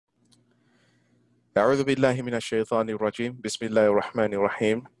أعوذ بالله من الشيطان الرجيم بسم الله الرحمن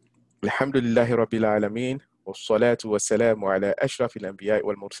الرحيم الحمد لله رب العالمين والصلاة والسلام على أشرف الأنبياء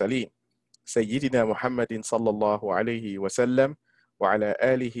والمرسلين سيدنا محمد صلى الله عليه وسلم وعلى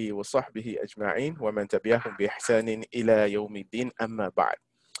آله وصحبه أجمعين ومن تبعهم بإحسان إلى يوم الدين أما بعد.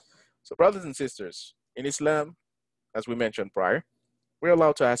 So brothers and sisters, in Islam, as we mentioned prior, we're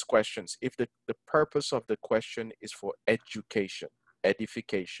allowed to ask questions if the purpose of the question is for education,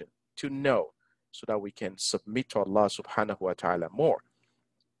 edification, to know, so that we can submit to Allah subhanahu wa ta'ala more.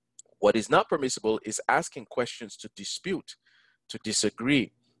 What is not permissible is asking questions to dispute, to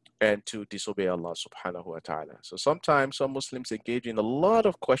disagree, and to disobey Allah subhanahu wa ta'ala. So sometimes some Muslims engage in a lot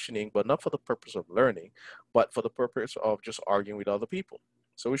of questioning, but not for the purpose of learning, but for the purpose of just arguing with other people.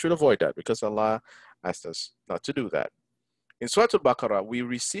 So we should avoid that because Allah asked us not to do that. In Surah Al-Baqarah,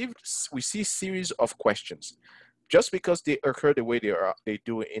 we see series of questions. Just because they occur the way they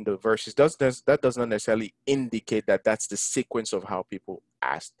do in the verses, that does not necessarily indicate that that's the sequence of how people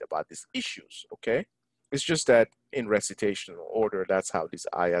asked about these issues, okay? It's just that in recitation order, that's how these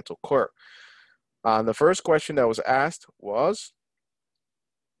ayat occur. The first question that was asked was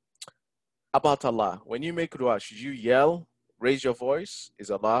about Allah. When you make dua, should you yell, raise your voice?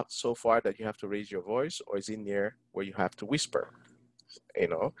 Is Allah so far that you have to raise your voice, or is He near where you have to whisper? You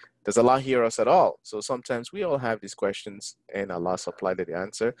know, does Allah hear us at all? So sometimes we all have these questions, and Allah supplied the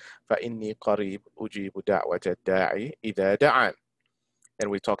answer. فَإِنِّي قَرِيبٌ أُجِيبُ دَعْوَةَ الدَّاعِ إِذَا دَعَانِ.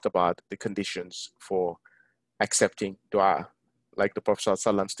 And we talked about the conditions for accepting dua. Like the Prophet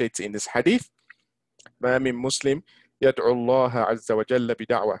ﷺ states in this hadith, مَا مِن مُسْلِمٍ يَدْعُو اللَّهَ عَزَّ وَجَلَّ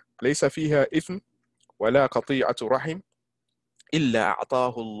بِدَعْوَةٍ لَيْسَ فِيهَا إِثْمٌ وَلَا قَطِيعَةُ رَحِمٍ إِلَّا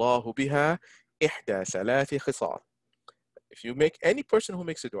أَعْطَاهُ اللَّهُ بِهَا إِحْدَى ثَلَاثِ خِصَالٍ. If you make any person who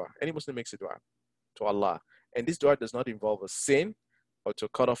makes a dua, any Muslim makes a dua to Allah, and this dua does not involve a sin or to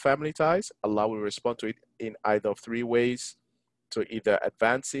cut off family ties, Allah will respond to it in either of three ways: to either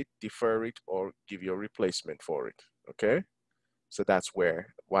advance it, defer it, or give you a replacement for it. Okay? So that's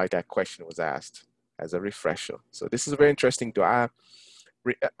why that question was asked, as a refresher. So this is a very interesting dua,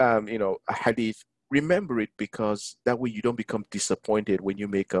 a hadith. Remember it, because that way you don't become disappointed when you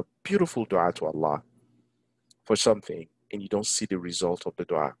make a beautiful dua to Allah for something and you don't see the result of the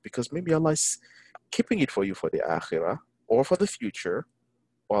dua, because maybe Allah is keeping it for you for the akhirah or for the future,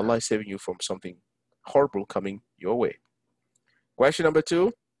 or Allah is saving you from something horrible coming your way. Question number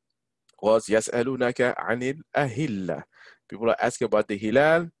 2 was يَسْأَلُونَكَ عَنِ الْأَهِلَّةِ. People are asking about the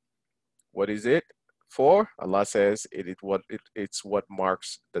hilal. What is it for? Allah says it's what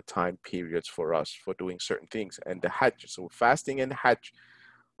marks the time periods for us for doing certain things. And the hajj, so fasting and hajj,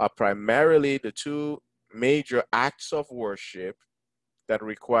 are primarily the two major acts of worship that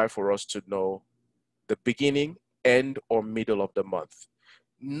require for us to know the beginning, end, or middle of the month.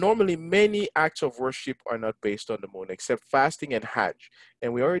 Normally, many acts of worship are not based on the moon, except fasting and hajj.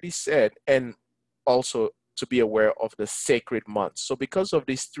 And we already said, and also to be aware of the sacred months. So because of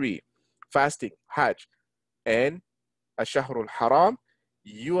these three, fasting, hajj, and Ash-Shahrul Haram,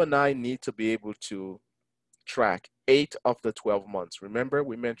 you and I need to be able to track 8 of the 12 months. Remember,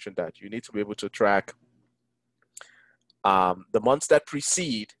 we mentioned that you need to be able to track the months that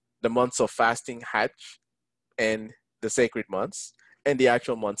precede the months of fasting, hajj, and the sacred months, and the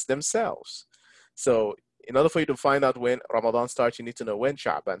actual months themselves. So in order for you to find out when Ramadan starts, you need to know when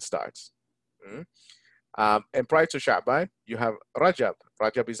Sha'ban starts. And prior to Sha'ban, you have Rajab.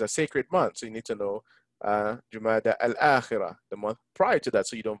 Rajab is a sacred month, so you need to know Jumada al-Akhirah, the month prior to that,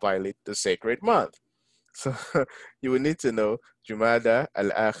 so you don't violate the sacred month. So you will need to know Jumada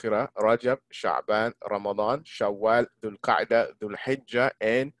al-Akhirah, Rajab, Sha'ban, Ramadan, Shawwal, Dhul Qa'dah, Dhul Hijjah,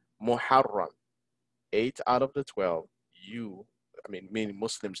 and Muharram. 8 out of the 12, many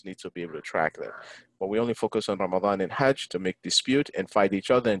Muslims need to be able to track that. But we only focus on Ramadan and Hajj to make dispute and fight each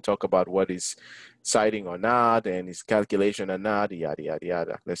other and talk about what is citing or not and is calculation or not, yada, yada,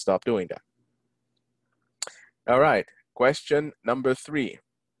 yada. Let's stop doing that. All right, question number 3.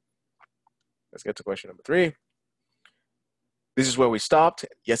 Let's get to question number 3. This is where we stopped.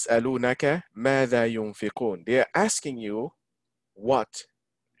 يَسْأَلُونَكَ مَاذَا يُنْفِقُونَ. They're asking you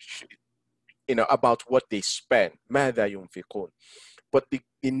about what they spend. مَاذَا يُنْفِقُونَ. But the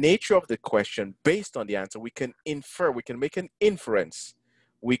nature of the question, based on the answer, we can infer, we can make an inference.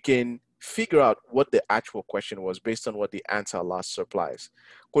 We can figure out what the actual question was based on what the answer Allah supplies.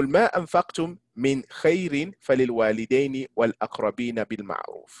 قُلْ مَا أَنفَقْتُم مِّنْ خَيْرٍ فَلِلْوَالِدَيْنِ وَالْأَقْرَبِينَ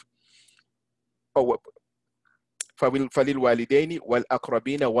بِالْمَعْرُوفِ. فَلِلْوَالِدَيْنِ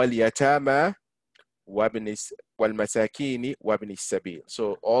وَالْأَقْرَبِينَ وَالْيَتَامَى وَالْمَسَاكِينِ وَابْنِ السَّبِيلِ.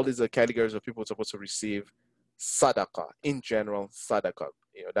 So all these are categories of people supposed to receive sadaqah. In general, sadaqah.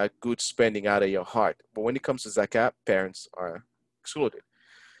 you know, that good spending out of your heart. But when it comes to zakat, parents are excluded.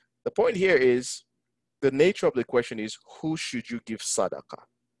 The point here is, the nature of the question is, who should you give sadaqah?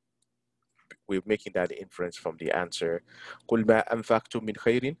 We're making that inference from the answer. قُلْ مَا أَنفَقْتُم مِّنْ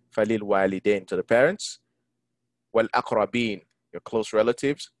خَيْرٍ فَلِلْوَالِدَيْنِ, to the parents, وَالْأَقْرَبِينَ, your close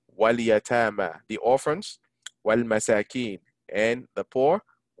relatives, وَالْيَتَامَى, the orphans, وَالْمَسَاكِينَ, and the poor,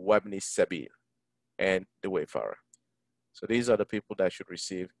 وَابْنِ السَّبِيلِ, and the wayfarer. So these are the people that should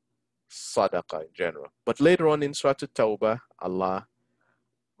receive sadaqah in general. But later on in Surah At-Tawbah, Allah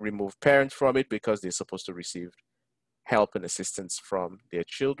removed parents from it because they're supposed to receive help and assistance from their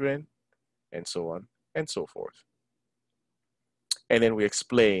children, and so on and so forth. And then we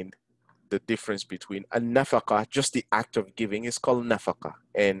explained the difference between a nafaqah, just the act of giving is called nafaqah,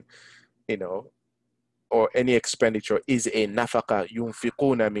 and you know, or any expenditure is a nafaqah.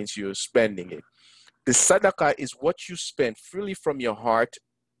 Yunfiquna means you're spending it. The sadaqah is what you spend freely from your heart,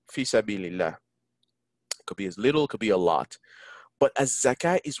 fi sabilillah. It could be as little, it could be a lot. But as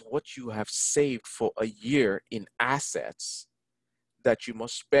zakah is what you have saved for a year in assets, that you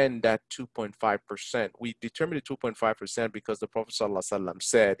must spend that 2.5%. We determined the 2.5% because the Prophet ﷺ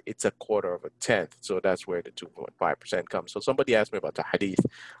said it's a quarter of a tenth. So that's where the 2.5% comes. So somebody asked me about the hadith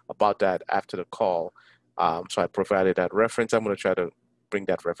about that after the call. So I provided that reference. I'm going to try to bring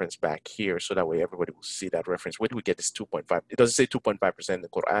that reference back here so that way everybody will see that reference. Where do we get this 2.5? It doesn't say 2.5% in the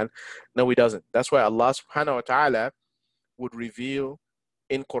Quran. No, it doesn't. That's why Allah subhanahu wa ta'ala would reveal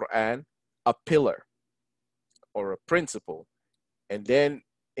in Quran a pillar or a principle, and then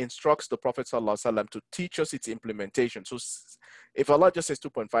instructs the Prophet ﷺ to teach us its implementation. So if Allah just says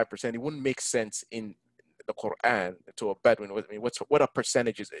 2.5%, it wouldn't make sense in the Quran to a Bedouin. I mean, what are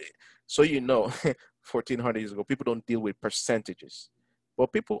percentages? So you know, 1400 years ago, people don't deal with percentages.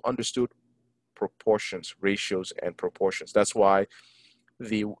 But people understood proportions, ratios, and proportions. That's why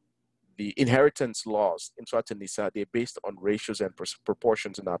the inheritance laws in Surah An-Nisa, they're based on ratios and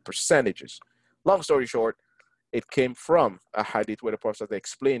proportions and not percentages. Long story short, it came from a hadith where the Prophet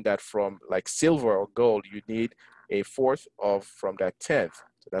explained that from like silver or gold, you need a fourth of from that tenth.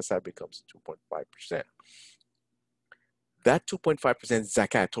 So that's how it becomes 2.5%. That 2.5%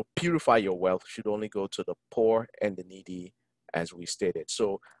 zakat to purify your wealth should only go to the poor and the needy, as we stated.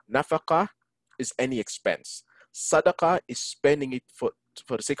 So nafaqah is any expense. Sadaqah is spending it for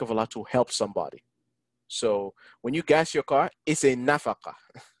the sake of Allah to help somebody. So when you gas your car, it's a nafaqah.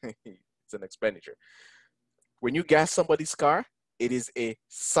 It's an expenditure. When you gas somebody's car, it is a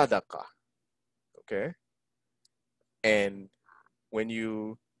sadaqah, okay? And when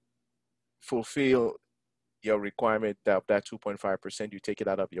you fulfill your requirement of that 2.5%, you take it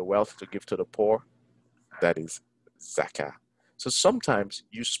out of your wealth to give to the poor, that is zakah. So sometimes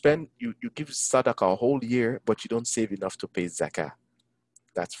you give sadaqah a whole year, but you don't save enough to pay zakah.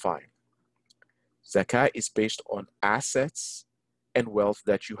 That's fine. Zakah is based on assets and wealth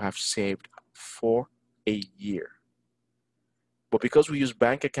that you have saved for a year. But because we use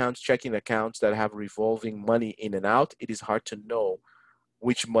bank accounts, checking accounts that have revolving money in and out, it is hard to know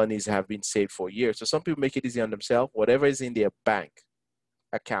which monies have been saved for a year. So some people make it easy on themselves. Whatever is in their bank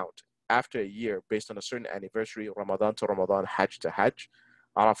account after a year, based on a certain anniversary, Ramadan to Ramadan, Hajj to Hajj,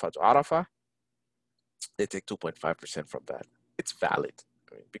 Arafah to Arafah, they take 2.5% from that. It's valid,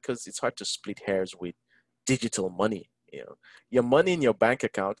 because it's hard to split hairs with digital money. You know, your money in your bank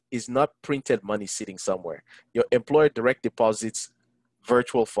account is not printed money sitting somewhere. Your employer direct deposits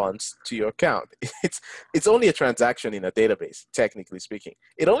virtual funds to your account. It's only a transaction in a database, technically speaking.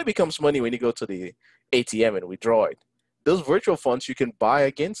 It only becomes money when you go to the ATM and withdraw it. Those virtual funds you can buy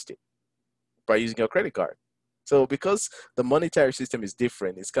against it by using your credit card. So because the monetary system is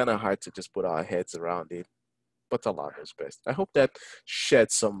different, it's kind of hard to just put our heads around it. But Allah knows best. I hope that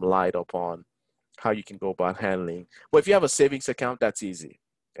sheds some light upon how you can go about handling. But if you have a savings account, that's easy.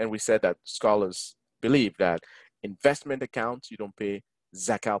 And we said that scholars believe that investment accounts, you don't pay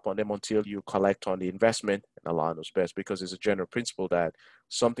zakah upon them until you collect on the investment, and Allah knows best, because it's a general principle that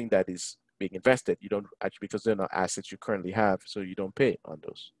something that is being invested, you don't actually, because they're not assets you currently have, so you don't pay on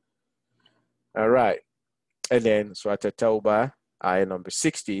those. All right. And then Surah At-Tawbah, ayah number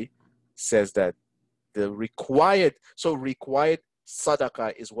 60, says that the required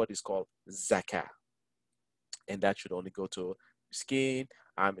sadaqah is what is called zakah. And that should only go to miskin,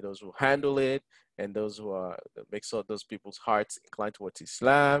 those who handle it, and those who make sure those people's hearts inclined towards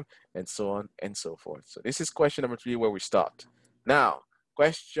Islam, and so on and so forth. So this is question number 3, where we start. Now,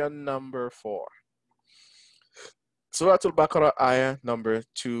 question number 4. Surah Al-Baqarah, ayah number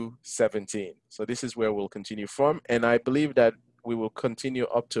 217. So this is where we'll continue from, and I believe that we will continue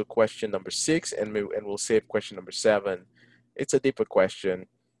up to question number 6, and we'll save question number 7 It's a deeper question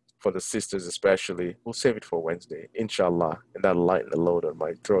for the sisters especially. We'll save it for Wednesday, inshallah, and that'll lighten the load on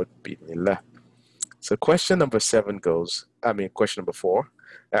my throat, bi'idhnillah. So question number 7 goes, question number 4.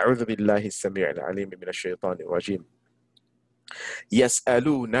 أعوذ بالله السميع العليم من الشيطان الرجيم.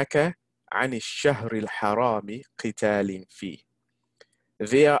 يسألونك عن الشهر الحرام قتال فيه.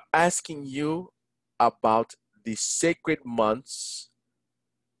 They are asking you about the sacred months,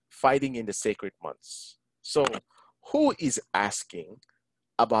 fighting in the sacred months. So who is asking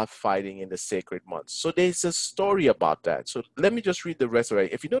about fighting in the sacred months? So there's a story about that. So let me just read the rest of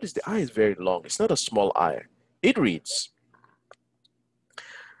it. If you notice, the ayah is very long. It's not a small ayah. It reads,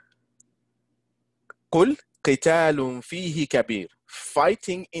 قُلْ قِتَالٌ فِيهِ كَبِيرٌ.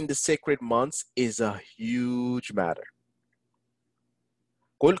 Fighting in the sacred months is a huge matter.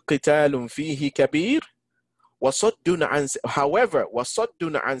 قُلْ قِتَالٌ فِيهِ كَبِيرٌ وَصَدٌّ عَنْ However, وَصَدٌّ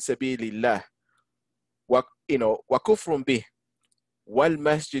عَنْ سَبِيلِ اللَّهِ وَكُفْرٌ بِهِ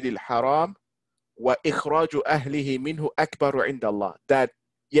وَالْمَسْجِدِ الْحَرَامِ وَإِخْرَاجُ أَهْلِهِ مِنْهُ أَكْبَرُ عِنْدَ اللَّهِ. That,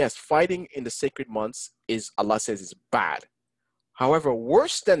 yes, fighting in the sacred months is, Allah says, is bad. However,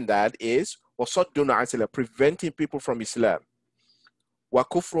 worse than that is وَصَدٌّ عَنْ سَبِيلِ, preventing people from Islam.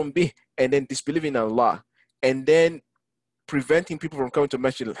 وَكُفْرٌ بِهِ, and then disbelieving in Allah. And then preventing people from coming to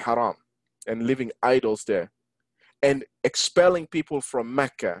Masjid al-Haram and living idols there. And expelling people from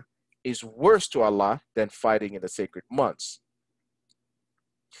Mecca is worse to Allah than fighting in the sacred months.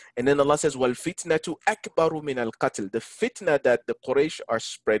 And then Allah says, وَالْفِتْنَةُ أَكْبَرُ مِنَ الْقَتْلِ. The fitna that the Quraysh are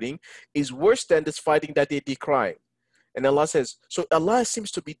spreading is worse than this fighting that they're decrying. And Allah says, so Allah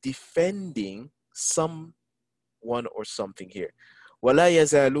seems to be defending someone or something here. وَلَا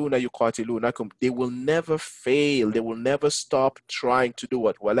يَزَالُونَ يُقَاتِلُونَكُمْ. They will never fail. They will never stop trying to do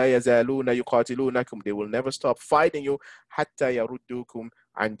what? وَلَا يَزَالُونَ يُقَاتِلُونَكُمْ. They will never stop fighting you حَتَّى يَرُدُّوكُمْ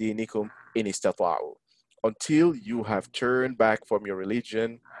عَنْ دِينِكُمْ إِنِ اسْتَطَاعُوا. Until you have turned back from your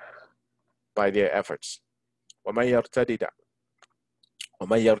religion by their efforts. وَمَنْ يَرْتَدِدْ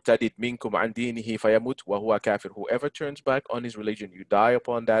مِنْكُمْ عَنْ دِينِهِ فَيَمُتْ وَهُوَ كَافِرٌ. Whoever turns back on his religion, you die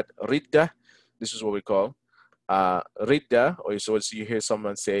upon that. Ridda, this is what we call Ridda, or so you hear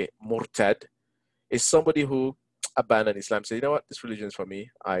someone say Murtad, is somebody who abandoned Islam, say, you know what, this religion is for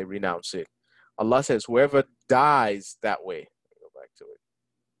me, I renounce it. Allah says, whoever dies that way, go back to it.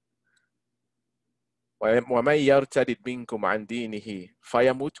 وَمَنْ يَرْتَدِدْ مِنْكُمْ عَنْ دِينِهِ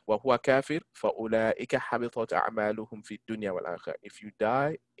فَيَمُتْ وَهُوَ كَافِرٌ فَأُولَٰئِكَ حَبِطَتْ أَعْمَالُهُمْ فِي الدُّنْيَا وَالْآخِرَةِ. If you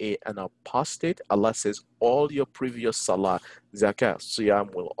die an apostate, Allah says all your previous salah, zakah,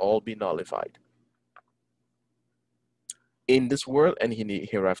 siyam will all be nullified in this world and in the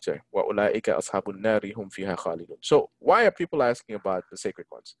hereafter. وَأُولَٰئِكَ أَصْحَابُ النَّارِ هُمْ فِيهَا خَالِدُونَ. So why are people asking about the sacred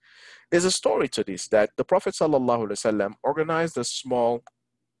ones? There's a story to this, that the Prophet ﷺ organized a small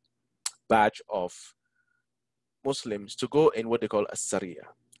batch of Muslims to go in what they call a Sariya,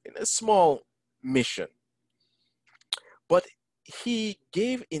 in a small mission. But he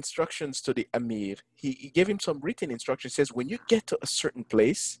gave instructions to the Amir. He gave him some written instructions. He says, when you get to a certain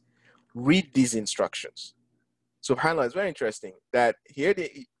place, read these instructions. SubhanAllah, it's very interesting that here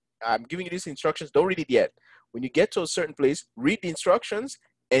I'm giving you these instructions, don't read it yet. When you get to a certain place, read the instructions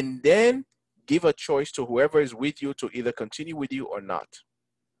and then give a choice to whoever is with you to either continue with you or not.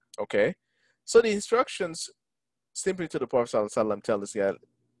 Okay? So the instructions simply to the Prophet ﷺ tell us, yeah,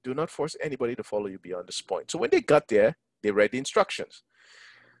 do not force anybody to follow you beyond this point. So when they got there, they read the instructions.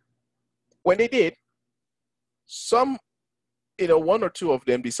 When they did, some, one or two of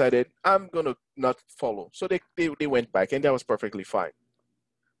them decided, I'm going to not follow. So they went back, and that was perfectly fine.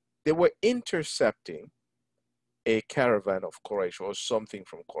 They were intercepting a caravan of Quraysh or something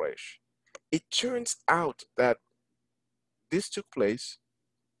from Quraysh. It turns out that this took place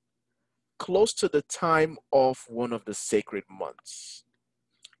close to the time of one of the sacred months.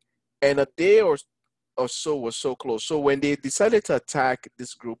 And a day or so was so close. So when they decided to attack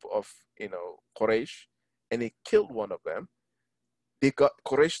this group of, Quraysh, and they killed one of them,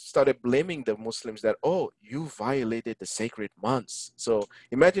 Quraysh started blaming the Muslims that, oh, you violated the sacred months. So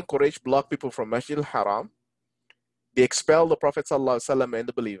imagine Quraysh blocked people from Masjid al-Haram. They expelled the Prophet ﷺ and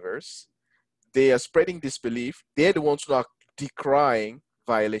the believers. They are spreading disbelief. They're the ones who are decrying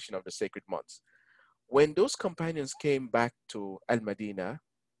violation of the sacred months. When those companions came back to Al-Madinah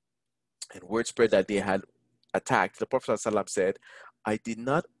and word spread that they had attacked, the Prophet ﷺ said, I did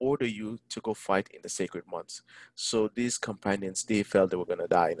not order you to go fight in the sacred months. So these companions, they felt they were going to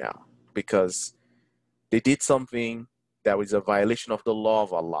die now because they did something that was a violation of the law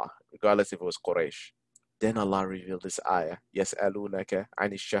of Allah, regardless if it was Quraysh. Then Allah revealed this ayah, يَسْأَلُونَكَ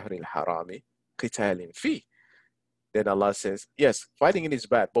عَنِ الشَّهْرِ الْحَرَامِ قِتَالٍ فِيهِ. Then Allah says, yes, fighting it is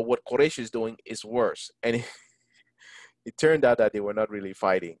bad, but what Quraysh is doing is worse. And It turned out that they were not really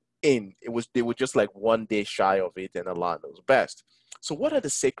fighting. They were just like 1 day shy of it, and Allah knows best. So what are the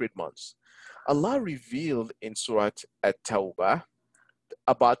sacred months? Allah revealed in Surah At-Tawbah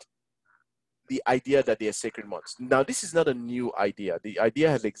about the idea that they are sacred months. Now, this is not a new idea. The idea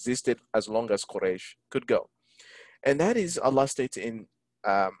has existed as long as Quraysh could go. And that is, Allah states in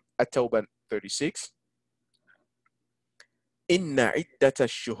At-Tawbah 36, Inna iddata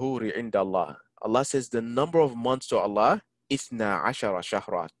shuhuri inda Allah. Allah says the number of months to Allah, Ithna ashara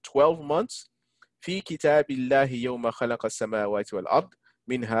shahra, 12 months. في كتاب الله يوم خلق السماوات والأرض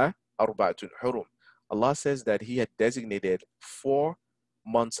منها أربعة حرم. Allah says that He had designated 4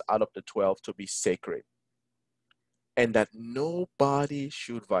 months out of the 12 to be sacred, and that nobody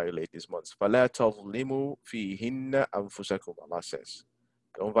should violate these months. فَلَا تَظْلِمُوا فِيهِنَّ أَنفُسَكُمْ. Allah says,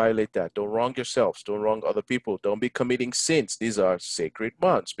 don't violate that. Don't wrong yourselves. Don't wrong other people. Don't be committing sins. These are sacred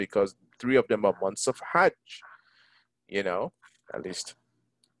months because 3 of them are months of Hajj. You know, at least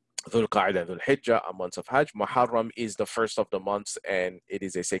Dhul Qa'dah and Dhul Hijjah are months of Hajj. Muharram is the first of the months, and it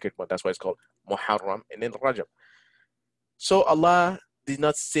is a sacred month. That's why it's called Muharram, and then Rajab. So Allah did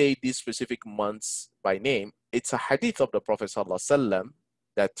not say these specific months by name. It's a hadith of the Prophet ﷺ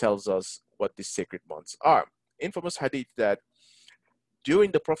that tells us what these sacred months are. Infamous hadith that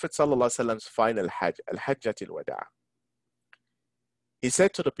during the Prophet ﷺ's final Hajj, Al-Hajjatil Wada', he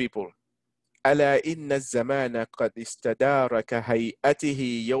said to the people, ألا إن الزمان قد استدار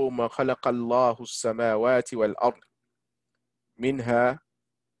كهيئته يوم خلق الله السماوات والأرض منها,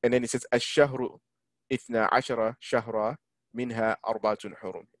 and then he says الشهر 12 شهرا منها 4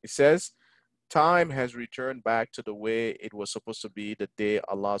 حرم. It says time has returned back to the way it was supposed to be the day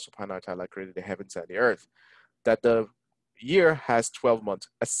Allah subhanahu wa ta'ala created the heavens and the earth, that the year has 12 months.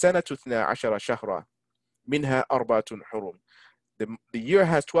 السنة 12 شهرا منها 4 حرم. The year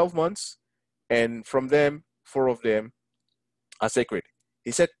has 12 months, and from them, 4 of them are sacred.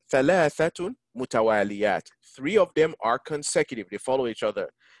 He said, ثلاثة متواليات. 3 of them are consecutive. They follow each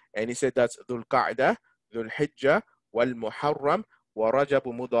other. And he said that's Dhul Qa'dah, Dhul Hijjah, Wal Muharram, Wa Rajab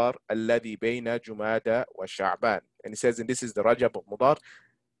Mudar, Alladhi Bayna Jumada wa Sha'ban. And he says, and this is the Rajab Mudar,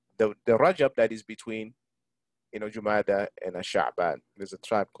 the Rajab that is between, Jumada and Sha'ban. There's a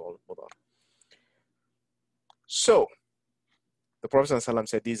tribe called Mudar. So, the Prophet ﷺ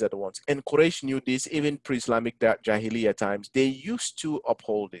said these are the ones. And Quraysh knew this even pre-Islamic Jahiliyyah times. They used to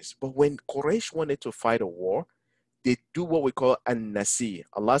uphold this. But when Quraysh wanted to fight a war, they do what we call an-nasi.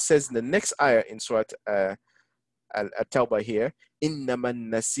 Allah says in the next ayah in Surah At-Tawbah here, إِنَّمَا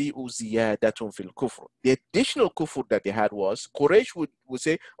النَّسِيءُ زِيَادَةٌ فِي الْكُفْرِ. The additional kufr that they had was, Quraysh would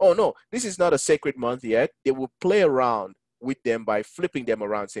say, oh no, this is not a sacred month yet. They would play around with them by flipping them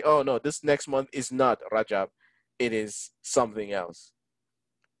around, say, oh no, this next month is not Rajab. It is something else.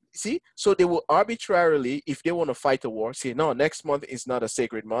 See, so they will arbitrarily, if they want to fight a war, say, no, next month is not a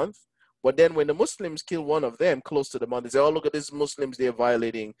sacred month. But then when the Muslims kill one of them close to the month, they say, oh, look at these Muslims, they're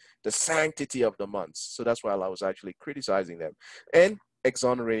violating the sanctity of the months. So that's why Allah was actually criticizing them and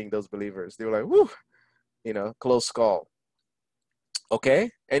exonerating those believers. They were like, whew, close call. Okay,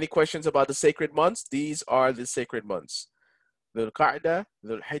 any questions about the sacred months? These are the sacred months. Dhul Qa'dah,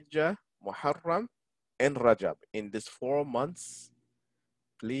 Dhul Hijjah, Muharram, and Rajab. In these 4 months,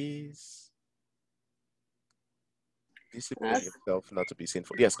 please discipline yourself not to be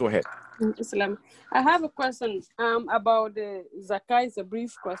sinful. Yes, go ahead. Islam. I have a question about the zakah. It's a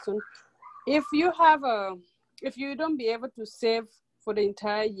brief question. If you don't be able to save for the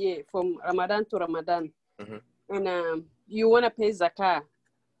entire year from Ramadan to Ramadan, and you want to pay zakah,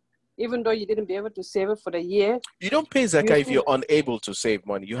 even though you didn't be able to save it for the year. You don't pay zakah if you're unable to save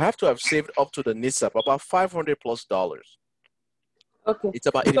money. You have to have saved up to the nisab, about $500+. Okay. It's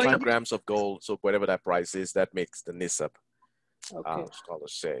about 85 grams of gold. So whatever that price is, that makes the nisab. Okay.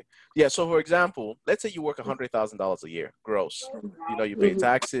 Scholars say. Yeah. So for example, let's say you work $100,000 a year, gross. You pay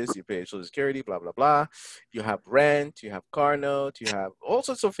taxes, you pay Social Security, blah, blah, blah. You have rent, you have car note, you have all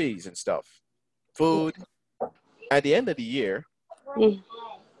sorts of fees and stuff. Food. At the end of the year,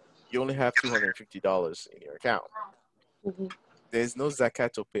 you only have $250 in your account. There's no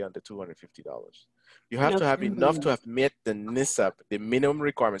zakat to pay on the $250. You have to have enough to have met the nisab, the minimum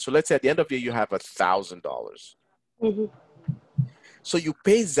requirement. So let's say at the end of the year, you have $1,000. So you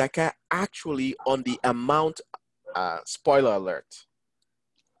pay zakat actually on the amount, spoiler alert.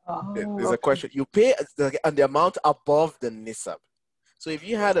 There's a question. You pay on the amount above the nisab. So if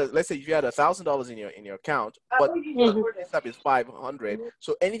you had let's say if you had $1,000 in your account, but nisab is 500,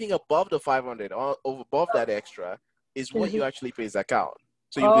 so anything above the 500 or above that extra is what you actually pay zakat.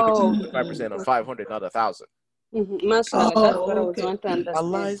 So you pay 25% on 500, not 1,000. Mashallah, that's what I was want to understand.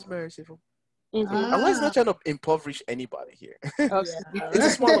 Allah is merciful. Mm-hmm. Allah is not Ah, trying to impoverish anybody here. Okay. It's a yeah.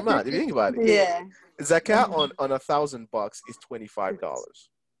 small amount. If you think about it, Yeah. zakat Mhm. on $1,000 is $25.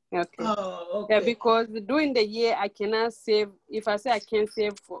 Okay. Oh, Yeah, okay. because during the year I cannot save. If I say I can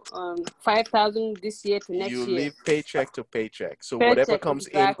save for 5,000 this year to You next year, live paycheck to paycheck. So whatever paycheck comes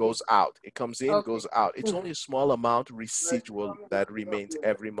in exactly. goes out. It comes in, Okay. goes out. It's only a small amount residual that remains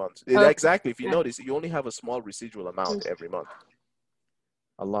every month. Okay. Exactly. If you Yeah. notice, you only have a small residual amount every month.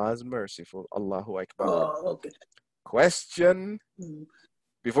 Allah is merciful. Allahu Akbar. Oh, okay. Question. Mm.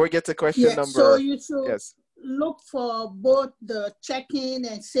 Before we get to question Yeah, so number, you should yes, look for both the checking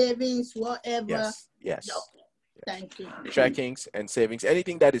and savings, whatever. yes. Okay, thank you. Checkings and savings,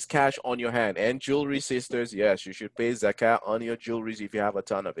 anything that is cash on your hand, and jewelry, sisters, yes, you should pay zakat on your jewelries if you have a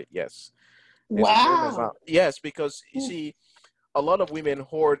ton of it. Yes, there's a certain Wow. amount. Yes, because you Mm. see, a lot of women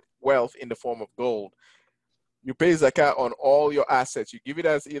hoard wealth in the form of gold. You pay zakat on all your assets. You give it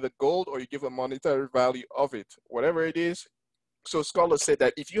as either gold or you give a monetary value of it, whatever it is. So scholars say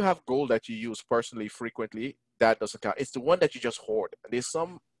that if you have gold that you use personally frequently, that doesn't count. It's the one that you just hoard. There's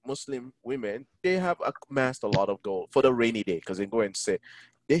some Muslim women, they have amassed a lot of gold for the rainy day because they go and say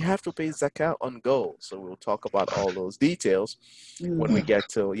they have to pay zakat on gold. So we'll talk about all those details when we Mhm. get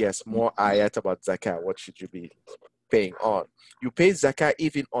to, yes, more ayat about zakat. What should you be paying on? You pay zakat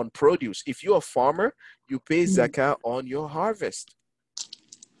even on produce. If you're a farmer, you pay Mm. zakat on your harvest.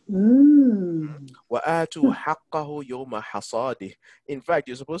 Mm. وَآتُوا حَقَّهُ يَوْمَ حَصَادِهِ. In fact,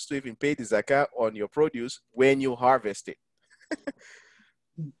 you're supposed to even pay the zakat on your produce when you harvest it.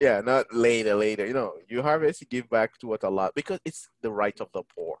 Yeah, not later. You know, you harvest, you give back to what Allah, because it's the right of the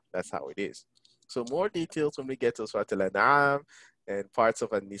poor. That's how it is. So more details when we get to Surat Al-An'am and parts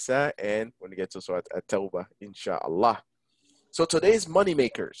of An-Nisa and when we get to Surat At-Tawbah, inshallah. So today's money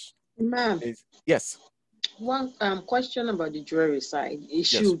makers Ma'am, is, yes, one question about the jewelry side. It yes.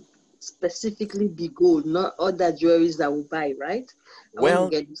 should specifically be gold, not other jewelries that we buy, right? I want to Well,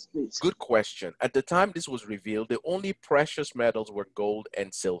 get this straight. good question. At the time this was revealed, the only precious metals were gold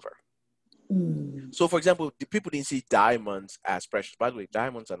and silver. Mm. So, for example, the people didn't see diamonds as precious. By the way,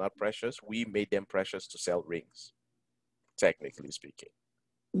 diamonds are not precious. We made them precious to sell rings, technically speaking.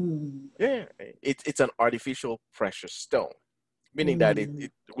 Mm. Yeah, it's an artificial precious stone, meaning that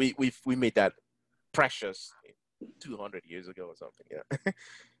Mm. we made that precious 200 years ago or something. Yeah,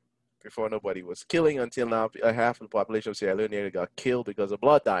 before nobody was killing until now. Half of the population of Sierra Leone got killed because of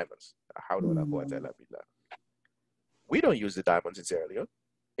blood diamonds. We don't use the diamonds in Sierra Leone.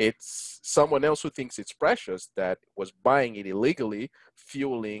 It's someone else who thinks it's precious that was buying it illegally,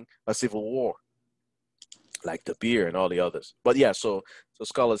 fueling a civil war, like the beer and all the others. But yeah, so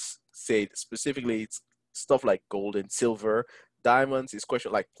scholars say specifically it's stuff like gold and silver. Diamonds is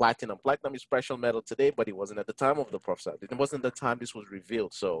question like platinum. Platinum is precious metal today, but it wasn't at the time of the Prophet. It wasn't the time this was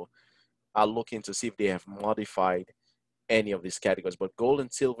revealed. So I'll look into see if they have modified any of these categories. But gold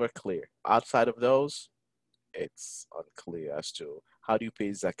and silver, clear. Outside of those, it's unclear as to how do you pay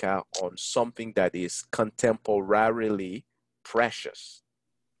zakat on something that is contemporarily precious.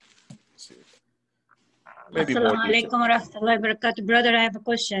 Maybe more Assalamu detail. alaikum wa rahmatullahi wa barakatuh. Brother, I have a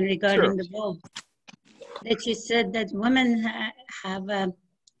question regarding Sure. the bulb. That you said that women have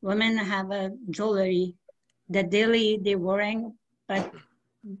a jewelry that daily they're wearing, but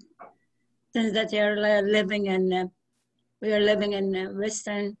since that they are living in we are living in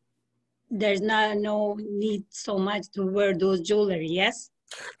Western, there's no need so much to wear those jewelry. Yes.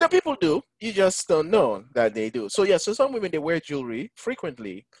 Now people do. You just don't know that they do. So yeah. So some women they wear jewelry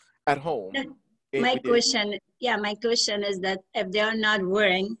frequently at home. My question is that if they are not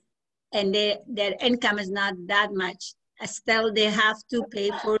wearing and their income is not that much, still they have to pay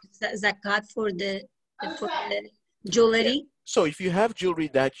for zakat for the jewelry. Yeah. So if you have jewelry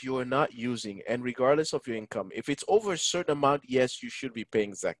that you are not using, and regardless of your income, if it's over a certain amount, yes, you should be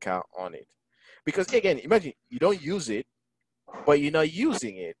paying zakat on it. Because again, imagine you don't use it, but you're not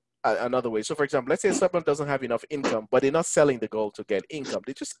using it another way. So for example, let's say someone doesn't have enough income, but they're not selling the gold to get income.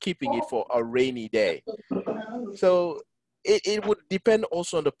 They're just keeping it for a rainy day. So it would depend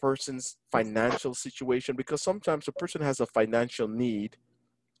also on the person's financial situation, because sometimes a person has a financial need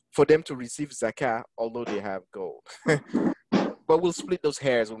for them to receive zakat, although they have gold. But we'll split those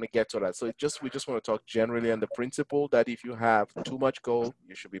hairs when we get to that. So we just want to talk generally on the principle that if you have too much gold,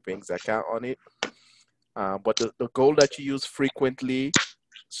 you should be paying zakat on it. But the gold that you use frequently,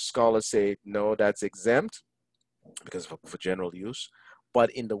 scholars say no, that's exempt because for general use.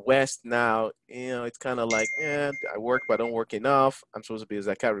 But in the West now, it's kind of like, I work, but I don't work enough. I'm supposed to be a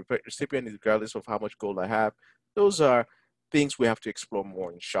zakat recipient regardless of how much gold I have. Those are things we have to explore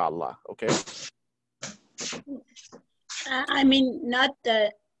more, inshallah. Okay. I mean, not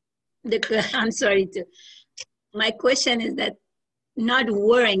I'm sorry to. My question is that not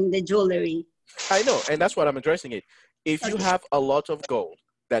wearing the jewelry. I know, and that's what I'm addressing it. If you Okay. have a lot of gold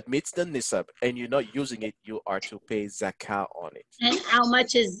that meets the nisab and you're not using it, you are to pay zakah on it. And how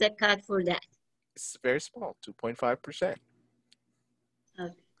much is zakat for that? It's very small, 2.5%.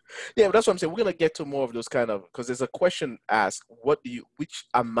 Okay. Yeah, but that's what I'm saying. We're gonna get to more of those kind of, because there's a question asked, which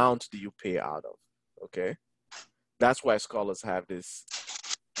amount do you pay out of? Okay, that's why scholars have this.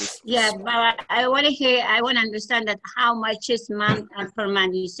 Yeah, but I want to hear. I want to understand that how much is month per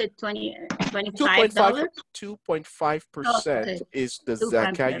month. You said $25. 2.5% Okay. is the 2.5.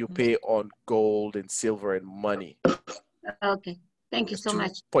 zakah you pay on gold and silver and money. Okay. Thank you It's so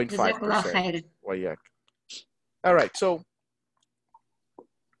much. 2.5%. Jazakallah khairan. Wayak. All right, so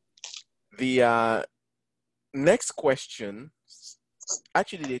the next question,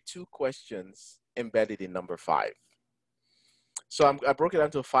 actually there are two questions embedded in number 5. So I broke it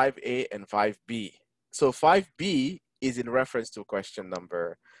down to 5A and 5B. So 5B is in reference to question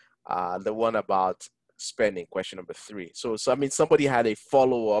number, the one about spending, question number 3. So I mean, somebody had a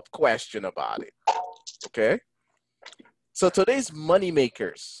follow-up question about it, okay? So today's money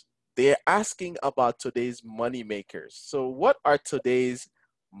makers, they're asking about today's money makers. So what are today's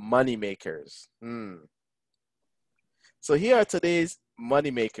money makers? So here are today's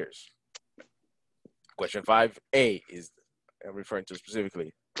money makers. Question 5A is I'm referring to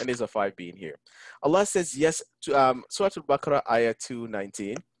specifically, and there's a 5B in here. Allah says yes to Surah Al-Baqarah ayah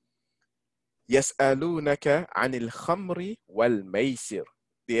 219. يَسْأَلُونَكَ عَنِ الْخَمْرِ وَالْمَيْسِرِ.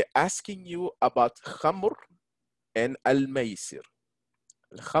 They're asking you about khamr and al-maysir.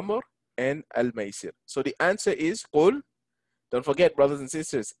 Al-khamr and al-maysir. So the answer is قُل. Don't forget, brothers and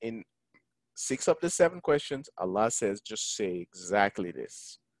sisters, in 6 of the 7 questions, Allah says just say exactly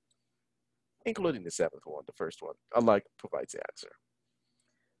this, including the 7th one, the first one. Allah provides the answer.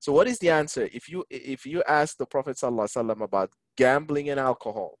 So what is the answer? If you ask the Prophet ﷺ about gambling and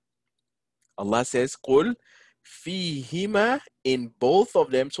alcohol, Allah says, قُل فِيهِمَا, in both of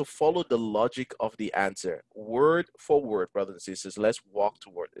them. So follow the logic of the answer, word for word, brothers and sisters. Let's walk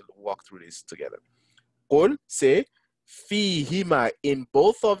through this together. قُل, say, فِيهِمَا, in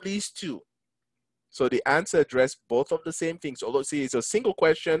both of these two. So the answer addressed both of the same things. Although, see, it's a single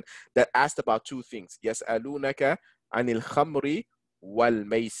question that asked about two things. يَسْأَلُونَكَ عَنِ الْخَمْرِ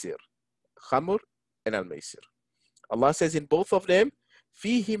وَالْمَيْسِرِ. Khamr and al-maysir. Allah says in both of them,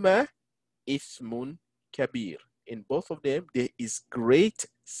 فِيهِمَا إِثْمٌ كَبِيرٌ. In both of them, there is great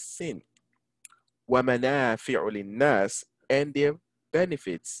sin. وَمَنَافِعُ لِلنَّاسِ, and their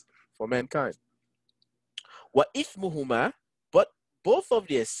benefits for mankind. وَإِثْمُهُمَا, but both of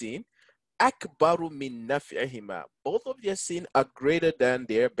their sin, أَكْبَرُ مِنْ نَفْعِهِمَا, both of their sin are greater than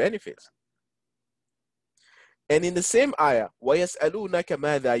their benefits. And in the same ayah, وَيَسْأَلُونَكَ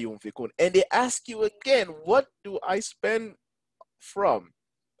مَاذَا يُنْفِقُونَ, and they ask you again, what do I spend from?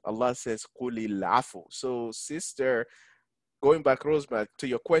 Allah says, قُلِ الْعَفُوِ. So sister, going back, Rosman, to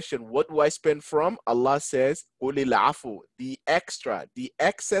your question, what do I spend from? Allah says, قُلِ الْعَفُوِ, the extra, the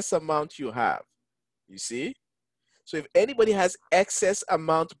excess amount you have. You see? So if anybody has excess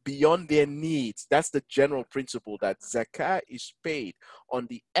amount beyond their needs, that's the general principle, that zakah is paid on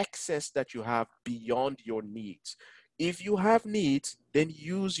the excess that you have beyond your needs. If you have needs, then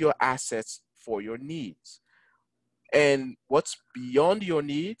use your assets for your needs. And what's beyond your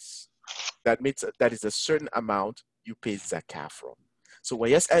needs, that means that is a certain amount you pay zakah from. So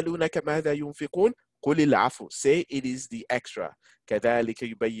وَيَسْأَلُونَكَ مَاذَا يُنْفِقُونَ قُلِ الْعَفُوِ, say it is the extra.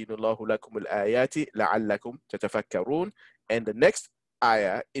 كَذَلِكَ يُبَيِّنُ اللَّهُ لَكُمُ الْآيَاتِ لَعَلَّكُمْ تَتَفَكَّرُونَ. And the next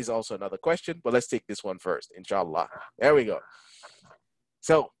ayah is also another question, but let's take this one first, inshallah. There we go.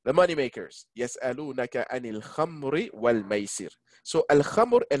 So the money makers, يَسْأَلُونَكَ عَنِ الْخَمْرِ وَالْمَيْسِرِ. So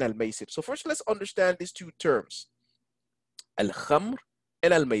al-khamr and al-maysir. So first let's understand these two terms, al-khamr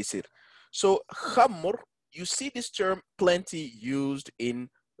and al-maysir. So khamr, you see this term plenty used in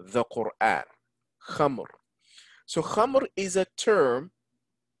the Quran. Khamr. So khamr is a term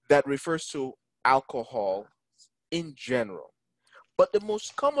that refers to alcohol in general. But the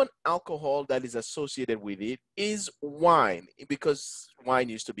most common alcohol that is associated with it is wine, because wine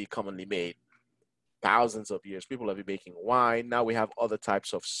used to be commonly made. Thousands of years, people have been making wine. Now we have other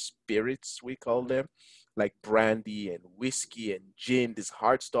types of spirits, we call them, like brandy and whiskey and gin, this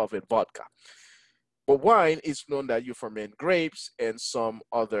hard stuff, and vodka. But wine is known that you ferment grapes and some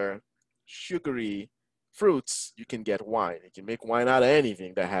other sugary fruits. You can get wine. You can make wine out of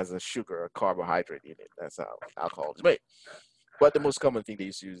anything that has a sugar or carbohydrate in it. That's how alcohol is made. But the most common thing they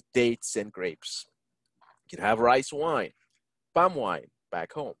used to use, dates and grapes. You can have rice wine, palm wine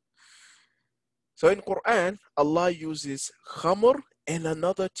back home. So in Quran, Allah uses khamr and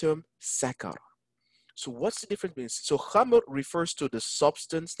another term, sakara. So what's the difference? So khamr refers to the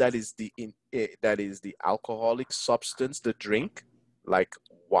substance that is the alcoholic substance, the drink, like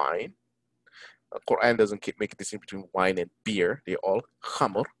wine. Quran doesn't make a distinction between wine and beer. They all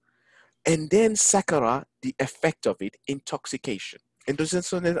khamr. And then sakara, the effect of it, intoxication. And there's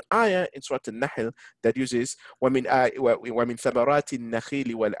an ayah in Surah Al-Nahl that uses وَمِنْ ثَمَرَاتِ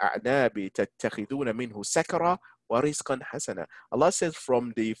النَّخِيلِ وَالْأَعْنَابِ تَتَّخِذُونَ مِنْهُ سَكَرًا وَرِزْقًا حَسَنًا. Allah says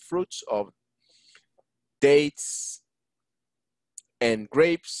from the fruits of dates and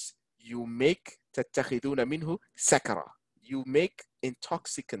grapes, you make تَتَّخِذُونَ مِنْهُ سَكَرًا. You make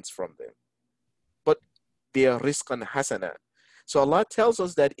intoxicants from them. But they are rizqan hasana. So Allah tells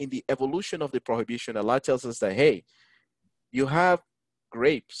us that in the evolution of the prohibition, Allah tells us that, hey, you have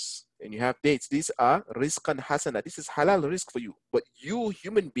grapes and you have dates. These are rizqan hasana. This is halal rizq for you. But you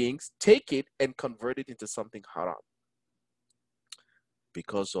human beings take it and convert it into something haram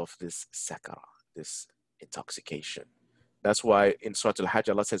because of this sakara, this intoxication. That's why in Surah Al-Hajj,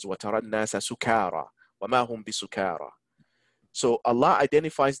 Allah says, وَتَرَى النَّاسَ سُكَارَى وَمَا هُمْ بِسُكَارَى. So Allah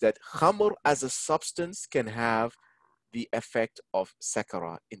identifies that khamr as a substance can have the effect of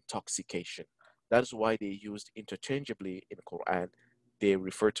sakara, intoxication. That's why they used interchangeably in Quran. They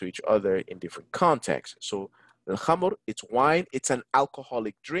refer to each other in different contexts. So the khamr, it's wine, it's an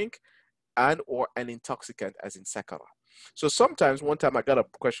alcoholic drink and or an intoxicant as in sakara. So sometimes one time I got a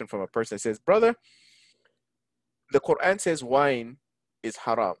question from a person that says, brother, the Quran says wine is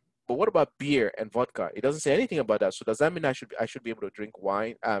haram. But what about beer and vodka? It doesn't say anything about that. So does that mean I should be able to drink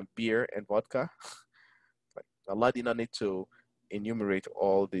wine, beer and vodka? Allah did not need to enumerate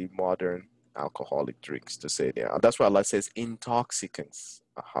all the modern alcoholic drinks to say there. That's why Allah says intoxicants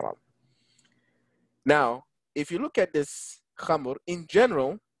are haram. Now, if you look at this khamr, in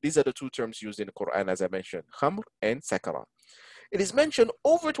general, these are the two terms used in the Quran, as I mentioned, khamr and sakara. It is mentioned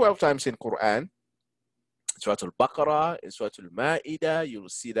over 12 times in Quran. Surah Al-Baqarah, in Surah Al-Ma'idah, you'll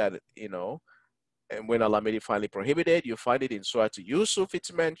see that, and when Allah made it finally prohibited, you find it in Surah Yusuf,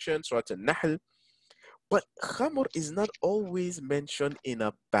 it's mentioned, Surah Al-Nahl. But khamr is not always mentioned in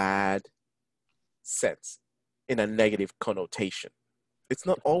a bad sense, in a negative connotation. It's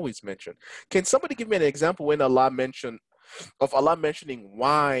not always mentioned. Can somebody give me an example when Allah mentioning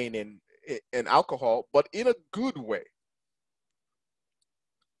wine and alcohol, but in a good way?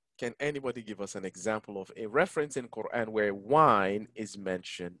 Can anybody give us an example of a reference in Quran where wine is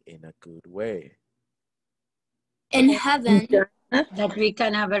mentioned in a good way? In heaven. That we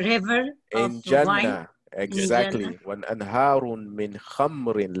can have a river in of Jannah. wine. Exactly. وَأَنْهَارٌ مِّنْ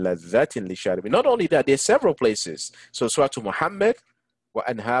خَمْرٍ لَذَّةٍ لِلشَّارِبِينَ. Not only that, there's several places. So Surah Muhammad,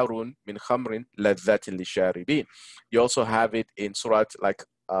 وَأَنْهَارٌ مِّنْ خَمْرٍ لَذَّةٍ لِلشَّارِبِينَ. You also have it in Surah like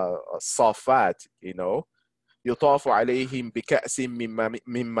Safat, يطاف عليهم بكأس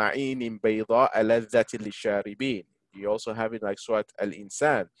من معين بيضاء لذة للشاربين. You also have it like Surah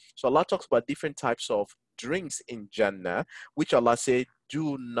Al-Insan. So Allah talks about different types of drinks in Jannah, which Allah said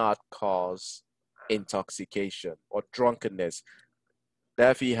do not cause intoxication or drunkenness.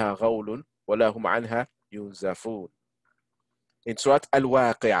 لا فيها غول ولا هم عنها ينزفون. In Surah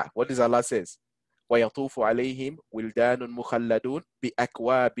Al-Waqi'ah, what does Allah says? ويطوف عليهم ولدان مخلدون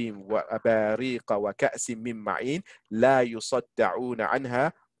بأكواب وأباريق وكأس من معين لا يصدعون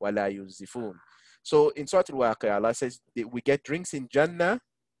عنها ولا ينزفون. So in Surah Al-Waqi'ah, Allah says we get drinks in Jannah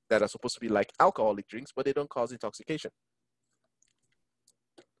that are supposed to be like alcoholic drinks, but they don't cause intoxication.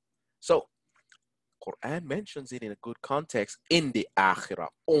 So Quran mentions it in a good context in the Akhirah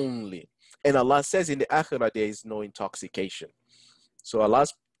only. And Allah says in the Akhirah there is no intoxication. So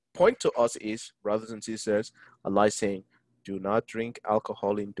Allah's point to us is, brothers and sisters, Allah is saying, do not drink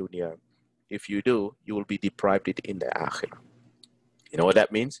alcohol in dunya. If you do, you will be deprived it in the Akhirah. You know what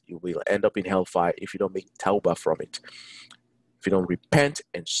that means? You will end up in hellfire if you don't make tawbah from it. If you don't repent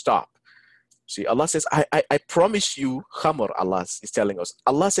and stop. See, Allah says, I promise you, khamr, Allah is telling us.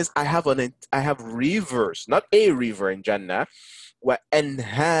 Allah says, I have rivers, not a river in Jannah.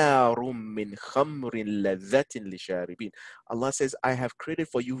 وَأَنْهَارٌ مِّنْ خَمْرٍ لَذَّةٍ لِشَارِبِينَ. Allah says, I have created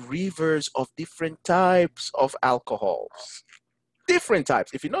for you rivers of different types of alcohols. Different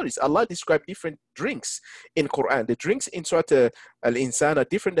types. If you notice, Allah described different drinks in Quran. The drinks in Surah Al-Insan are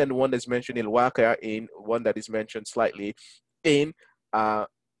different than the one that's mentioned in Al-Waqi'ah, in one that is mentioned slightly in Surah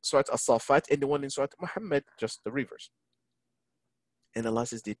As-Safat, and the one in Surah Muhammad, just the rivers. And Allah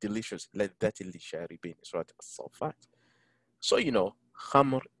says, they're delicious. لَذَّةٍ لِشَارِبِينَ. Surah As-Safat. So,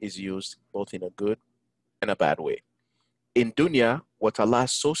 khamr is used both in a good and a bad way. In dunya, what Allah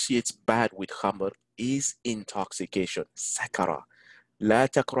associates bad with khamr is intoxication. Sakara. لا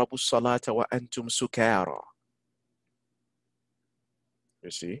تقربوا الصلاة وأنتم سكارى.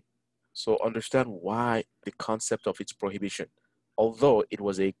 You see? So understand why the concept of its prohibition. Although it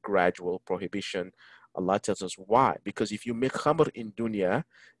was a gradual prohibition, Allah tells us why. Because if you make khamr in dunya,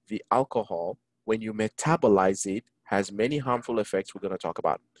 the alcohol, when you metabolize it, has many harmful effects we're going to talk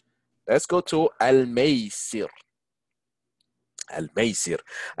about. Let's go to al-maysir. Al-maysir.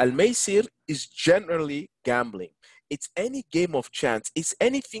 Al-maysir is generally gambling. It's any game of chance. It's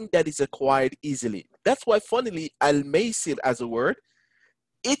anything that is acquired easily. That's why, funnily, al-maysir as a word,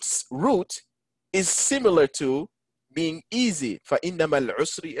 its root is similar to being easy. فَإِنَّمَا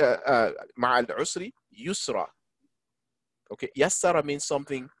الْعُسْرِ مَعَ الْعُسْرِ يُسْرًا. Okay, yassara means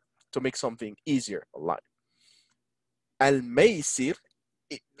something, to make something easier. Allah. Al-maysir,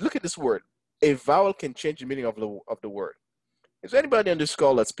 look at this word. A vowel can change the meaning of the word. Is there anybody on this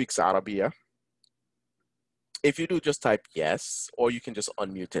call that speaks Arabiya? If you do, just type yes, or you can just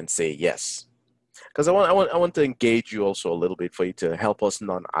unmute and say yes. Because I want to engage you also a little bit for you to help us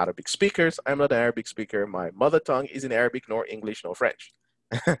non-Arabic speakers. I'm not an Arabic speaker. My mother tongue isn't Arabic, nor English, nor French.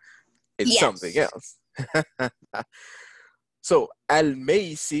 It's something else. So,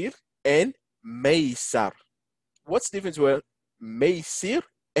 al-maysir and maysar. What's the difference with maysir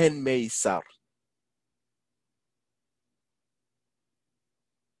and maysar?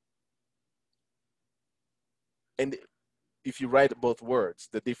 And if you write both words,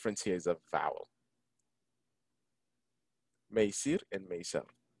 the difference here is a vowel. Maysir and maysar.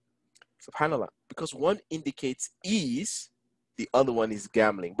 SubhanAllah. Because one indicates ease, the other one is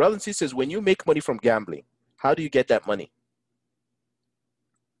gambling. Brothers and sisters, when you make money from gambling, how do you get that money?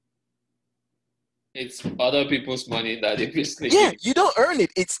 It's other people's money that they basically Yeah, you don't earn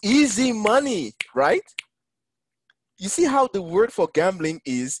it. It's easy money, right? You see how the word for gambling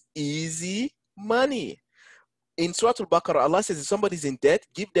is easy money. In Surah Al-Baqarah, Allah says if somebody's in debt,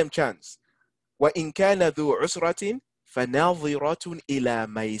 give them chance. وَإِن كَانَ ذُو عُسْرَةٍ فَنَظِرَةٌ إِلَى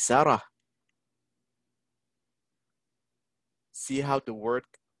مَيْسَرَةٍ. See how the word,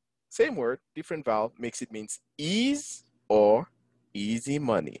 same word, different vowel, makes it means ease or easy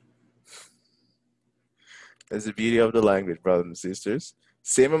money. That's the beauty of the language, brothers and sisters.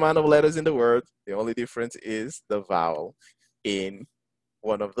 Same amount of letters in the word. The only difference is the vowel in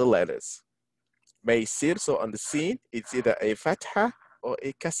one of the letters. Maysir, so on the scene, it's either a fatha or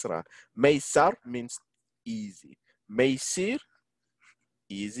a kasra. Maysar means easy. Maysir,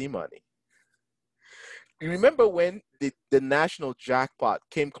 easy money. You remember when the national jackpot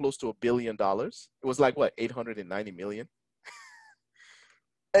came close to $1 billion? It was like, what, 890 million?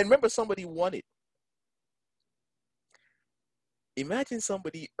 And remember, somebody won it. Imagine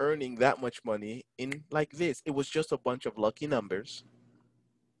somebody earning that much money in like this. It was just a bunch of lucky numbers.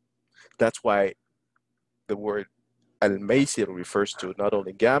 That's why the word al-maysir refers to not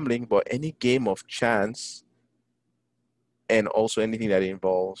only gambling, but any game of chance, and also anything that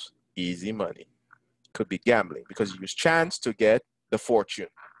involves easy money. Could be gambling because you use chance to get the fortune.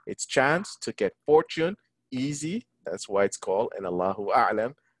 It's chance to get fortune, easy. That's why it's called, and Allahu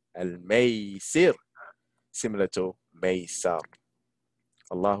A'lam, al-maysir, similar to maysar.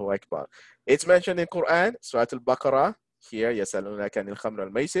 Allahu Akbar. It's mentioned in Quran, Surah Al-Baqarah, here, يَسَأَلُونَكَ عَنِ الْخَمْرِ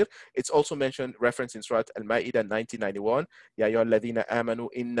وَالْمَيْسِرِ. It's also mentioned, reference in Surah Al-Ma'idah 1991. يَا أَيُّهَا الَّذِينَ آمَنُوا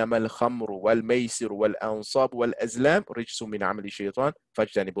إِنَّمَا الْخَمْرُ وَالْمَيْسِرُ وَالْأَنصَابُ وَالْأَزْلَامُ رِجْسٌ مِّنْ عَمَلِ الشَّيْطَانِ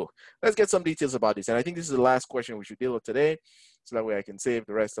فَاجْتَنِبُوهُ. Let's get some details about this. And I think this is the last question we should deal with today, so that way I can save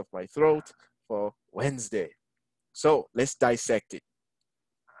the rest of my throat for Wednesday. So let's dissect it.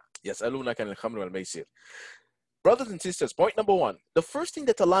 يَسْأَلُونَكَ عَنِ الْخَمْرِ وَالْمَيْسِرِ. Brothers and sisters, point number one, the first thing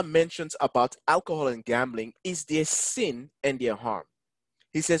that Allah mentions about alcohol and gambling is their sin and their harm.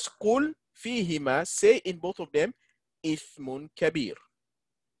 He says, قُلْ فِيهِمَا, say in both of them, إِثْمٌ كَبِيرٌ.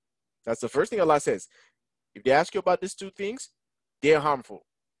 That's the first thing Allah says. If they ask you about these two things, they are harmful.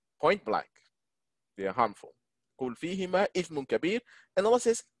 Point blank. They are harmful. قُلْ فِيهِمَا إِثْمٌ كَبِيرٌ. And Allah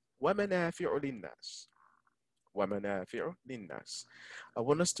says, وَمَنَافِعُ لِلنَّاسِ. وَمَنَافِعُ لِلنَّاسِ. I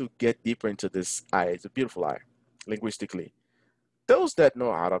want us to get deeper into this ayah. It's a beautiful ayah. Linguistically, those that know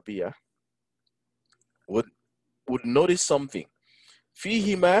Arabiya would notice something.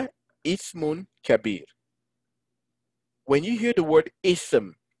 Fihima ithmun kabir. When you hear the word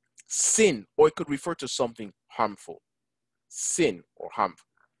ithm, sin, or it could refer to something harmful, sin or harmful.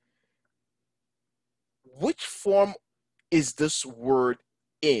 Which form is this word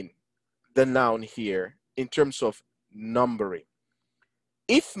in the noun here in terms of numbering?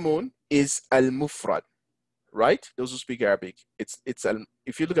 Ithmun is al-mufrad. Right? Those who speak Arabic. It's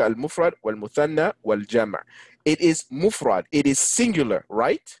if you look at al-mufrad wal-muthanna wal-jama', it is mufrad. It is singular,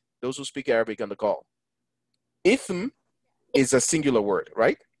 right? Those who speak Arabic on the call. Ithm is a singular word,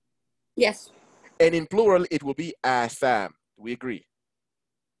 right? Yes. And in plural, it will be atham. Do we agree?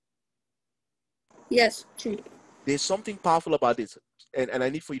 Yes, true. There's something powerful about this. And I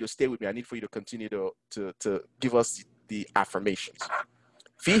need for you to stay with me. I need for you to continue to give us the affirmations.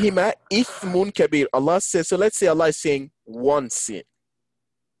 Fihima ithmun kabir. Allah says, so let's say Allah is saying one sin.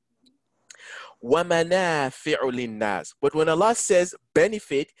 وَمَنَافِعُ لِلنَّاسِ. But when Allah says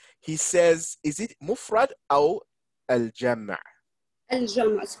benefit, He says, is it mufrad or al-jama'?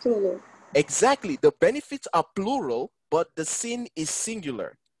 Al-jama' is plural. Exactly. The benefits are plural, but the sin is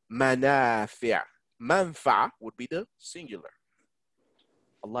singular. Manafi'. Manfa' would be the singular.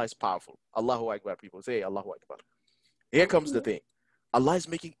 Allah is powerful. Allahu Akbar. People say Allahu Akbar. Here comes the thing. Allah is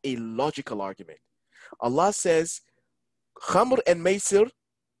making a logical argument. Allah says, Khamr and Maisir,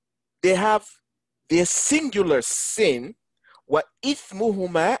 they have their singular sin, wa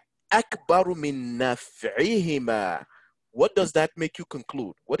ithmuhuma akbaru min naf'ihima. What does that make you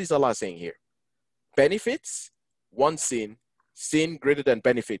conclude? What is Allah saying here? Benefits, one sin, sin greater than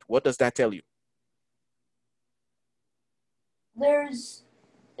benefit. What does that tell you?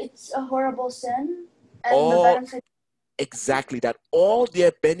 It's a horrible sin, and the benefit. Exactly, that all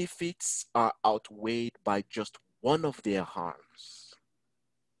their benefits are outweighed by just one of their harms.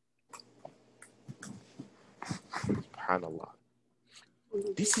 SubhanAllah.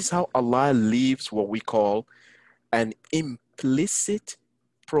 This is how Allah leaves what we call an implicit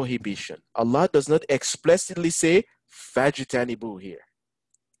prohibition. Allah does not explicitly say fajtanibu here.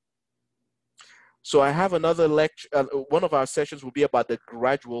 So I have another lecture. One of our sessions will be about the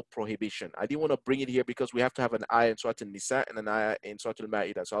gradual prohibition. I didn't want to bring it here because we have to have an ayah in Surah Al-Nisa and an ayah in Surah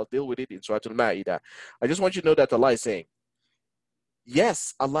Al-Ma'idah. So I'll deal with it in Surah Al-Ma'idah. I just want you to know that Allah is saying,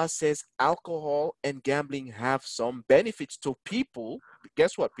 yes, Allah says alcohol and gambling have some benefits to people.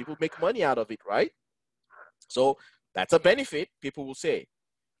 Guess what? People make money out of it, right? So that's a benefit, people will say.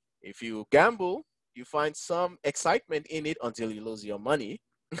 If you gamble, you find some excitement in it until you lose your money.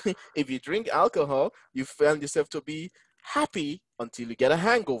 If you drink alcohol, you find yourself to be happy until you get a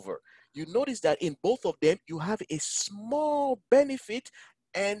hangover. You notice that in both of them, you have a small benefit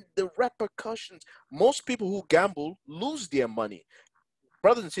and the repercussions. Most people who gamble lose their money.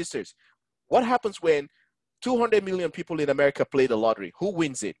 Brothers and sisters, what happens when 200 million people in America play the lottery? Who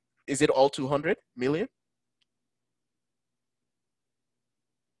wins it? Is it all 200 million?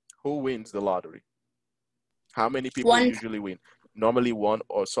 Who wins the lottery? How many people usually win? Normally one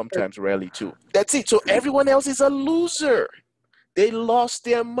or sometimes rarely two. That's it. So everyone else is a loser. They lost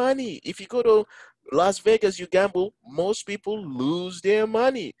their money. If you go to Las Vegas, you gamble, most people lose their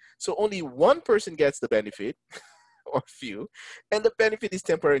money. So only one person gets the benefit, or few, and the benefit is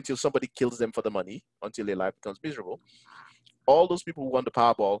temporary until somebody kills them for the money, until their life becomes miserable. All those people who won the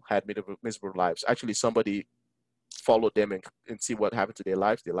Powerball had miserable lives. Actually, somebody followed them and see what happened to their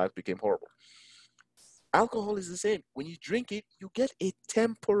lives. Their lives became horrible. Alcohol is the same. When you drink it, you get a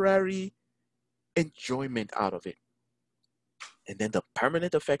temporary enjoyment out of it. And then the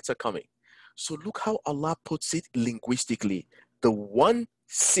permanent effects are coming. So look how Allah puts it linguistically. The one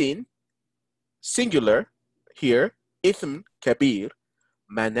sin, singular, here, ithm, kabir,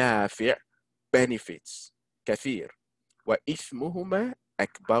 manafi', benefits, kathir, wa ithmuhuma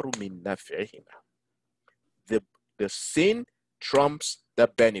akbaru min naf'ihima. The sin trumps the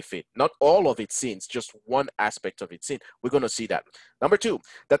benefit. Not all of its sins, just one aspect of its sin. We're going to see that. Number two,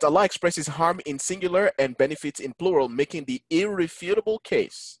 that Allah expresses harm in singular and benefits in plural, making the irrefutable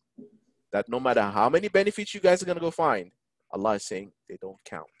case that no matter how many benefits you guys are going to go find, Allah is saying they don't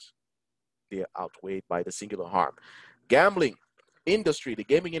count. They are outweighed by the singular harm. Gambling industry, the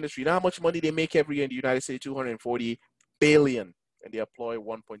gaming industry, you know how much money they make every year in the United States? 240 billion. And they employ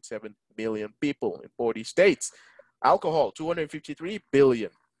 1.7 million people in 40 states. Alcohol, 253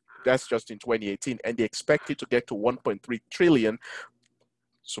 billion. That's just in 2018. And they expect it to get to 1.3 trillion.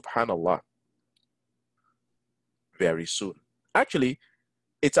 Subhanallah. Very soon. Actually,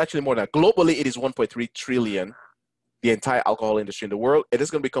 it's actually more than that. Globally, it is 1.3 trillion. The entire alcohol industry in the world. It is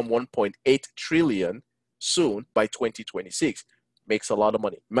going to become 1.8 trillion soon by 2026. Makes a lot of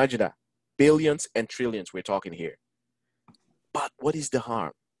money. Imagine that. Billions and trillions we're talking here. But what is the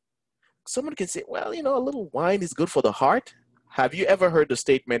harm? Someone can say, well, you know, a little wine is good for the heart. Have you ever heard the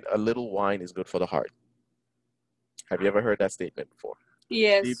statement, a little wine is good for the heart? Have you ever heard that statement before?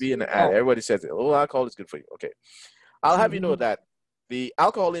 Yes. TV and everybody says it. Oh, alcohol is good for you. Okay. I'll have you know that the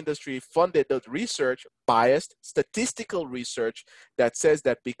alcohol industry funded the research, biased statistical research that says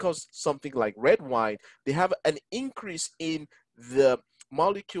that because something like red wine, they have an increase in the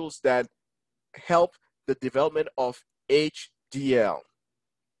molecules that help the development of HDL,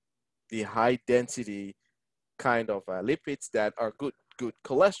 the high density kind of lipids that are good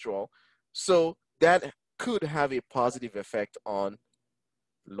cholesterol. So that could have a positive effect on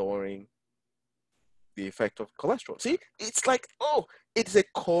lowering the effect of cholesterol. See, it's like, oh, it's a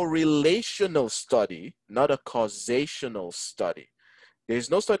correlational study, not a causational study. There's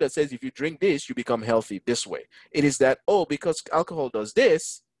no study that says if you drink this, you become healthy this way. It is that, oh, because alcohol does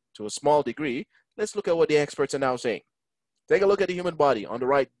this to a small degree, let's look at what the experts are now saying. Take a look at the human body on the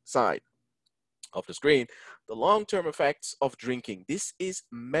right side of the screen. The long-term effects of drinking. This is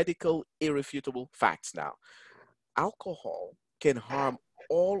medical irrefutable facts now. Alcohol can harm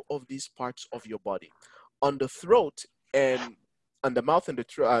all of these parts of your body. On the throat and on the mouth and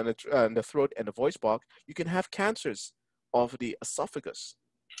the throat and the voice box, you can have cancers of the esophagus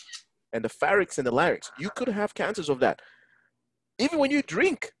and the pharynx and the larynx. You could have cancers of that. Even when you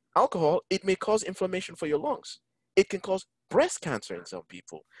drink alcohol, it may cause inflammation for your lungs. It can cause breast cancer in some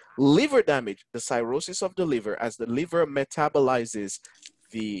people. Liver damage, the cirrhosis of the liver, as the liver metabolizes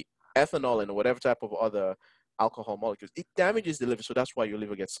the ethanol and whatever type of other alcohol molecules, it damages the liver. So that's why your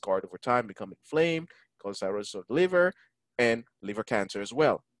liver gets scarred over time, become inflamed, cause cirrhosis of the liver, and liver cancer as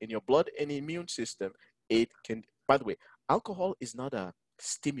well. In your blood and immune system, it can, by the way, alcohol is not a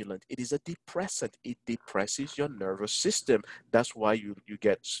stimulant, it is a depressant. It depresses your nervous system. That's why you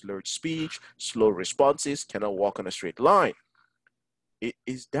get slurred speech, slow responses, cannot walk on a straight line. It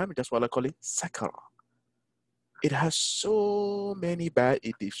is damage. That's why I call it sakara. It has so many bad,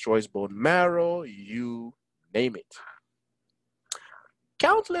 it destroys bone marrow, you name it.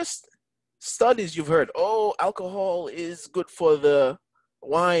 Countless studies you've heard, oh, alcohol is good for the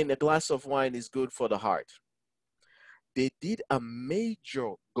wine, a glass of wine is good for the heart. They did a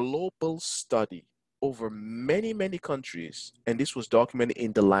major global study over many, many countries, and this was documented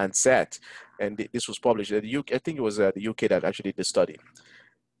in the Lancet, and this was published at the UK. I think it was the UK that actually did the study.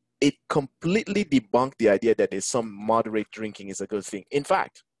 It completely debunked the idea that there's some moderate drinking is a good thing. In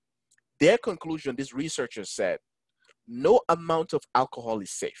fact, their conclusion, these researchers said, no amount of alcohol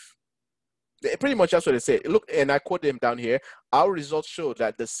is safe. Pretty much that's what they said. Look, and I quote them down here, our results show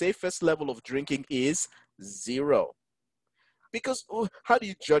that the safest level of drinking is 0. Because how do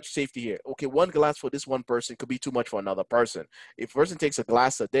you judge safety here? Okay, one glass for this one person could be too much for another person. If a person takes a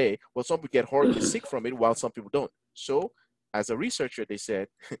glass a day, well, some people get horribly sick from it while some people don't. So as a researcher, they said,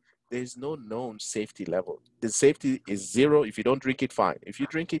 there's no known safety level. The safety is 0. If you don't drink it, fine. If you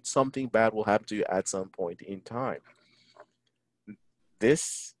drink it, something bad will happen to you at some point in time.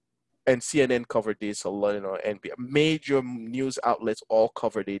 This, and CNN covered this a lot, and major news outlets all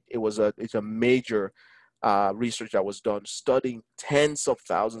covered it. It's a major research that was done studying tens of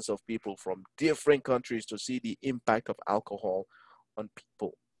thousands of people from different countries to see the impact of alcohol on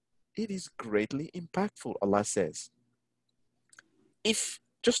people. It is greatly impactful, Allah says. If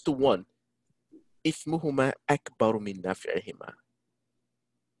just the one, ifmuhuma akbaru min naf'ihima,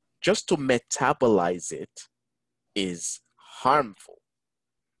 just to metabolize it is harmful.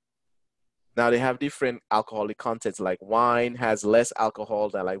 Now they have different alcoholic contents, like wine has less alcohol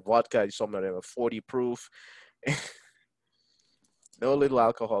than like vodka. Some of them are 40 proof. No little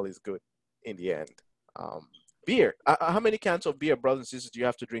alcohol is good in the end. Beer. How many cans of beer, brothers and sisters, do you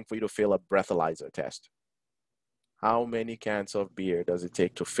have to drink for you to fail a breathalyzer test? How many cans of beer does it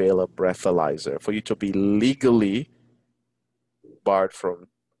take to fail a breathalyzer for you to be legally barred from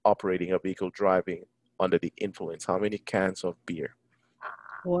operating a vehicle driving under the influence? How many cans of beer?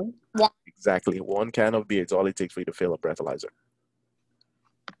 One. Exactly. 1 can of beer is all it takes for you to fail a breathalyzer.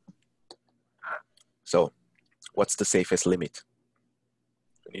 So what's the safest limit?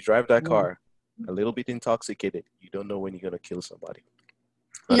 When you drive that car a little bit intoxicated, you don't know when you're going to kill somebody.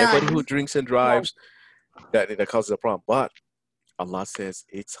 Not everybody who drinks and drives, that causes a problem. But Allah says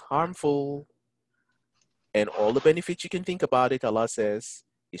it's harmful. And all the benefits you can think about it, Allah says,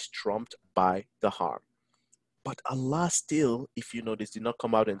 is trumped by the harm. But Allah still, if you notice, did not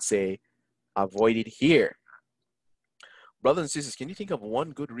come out and say, avoid it here. Brothers and sisters, can you think of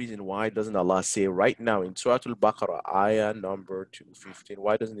one good reason why doesn't Allah say right now in Surah Al-Baqarah, ayah number 215,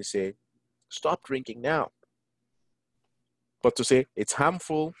 why doesn't He say, stop drinking now? But to say it's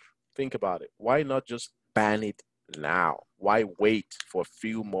harmful, think about it. Why not just ban it now? Why wait for a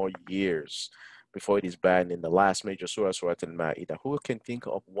few more years before it is banned in the last major surah, Surah Al-Ma'idah? Who can think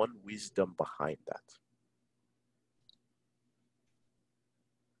of one wisdom behind that?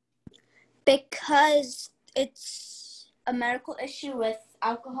 Because it's a medical issue with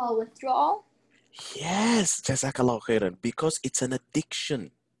alcohol withdrawal. Yes, Jazakallah khairan. Because it's an addiction,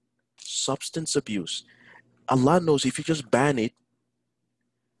 substance abuse. Allah knows if you just ban it,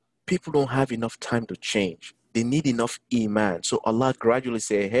 people don't have enough time to change. They need enough iman. So Allah gradually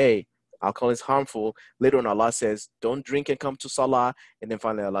say, hey, alcohol is harmful. Later on, Allah says, don't drink and come to salah. And then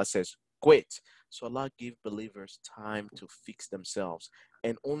finally, Allah says, quit. So Allah give believers time to fix themselves.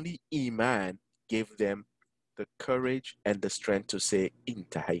 And only iman gave them the courage and the strength to say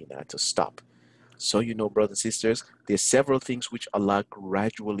intahayna, to stop. So you know, brothers and sisters, there's several things which Allah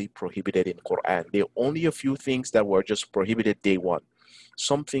gradually prohibited in Quran. There are only a few things that were just prohibited day one.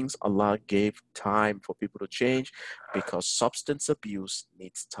 Some things Allah gave time for people to change because substance abuse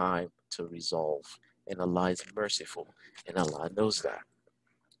needs time to resolve. And Allah is merciful, and Allah knows that.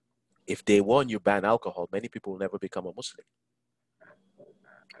 If day one you ban alcohol, many people will never become a Muslim.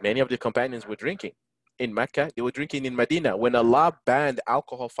 Many of the companions were drinking in Mecca, they were drinking in Medina. When Allah banned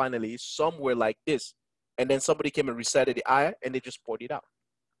alcohol finally, some were like this. And then somebody came and recited the ayah and they just poured it out.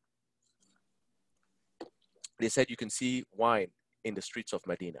 They said you can see wine in the streets of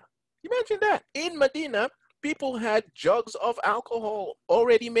Medina. Imagine that. In Medina, people had jugs of alcohol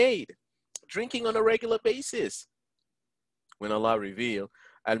already made, drinking on a regular basis. When Allah revealed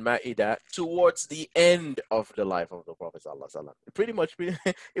Al-Ma'idah towards the end of the life of the Prophet ﷺ. Pretty much,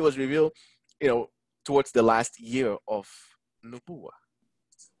 it was revealed, towards the last year of Nubuwah.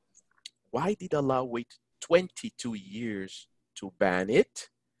 Why did Allah wait 22 years to ban it?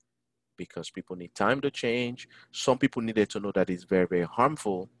 Because people need time to change. Some people needed to know that it's very, very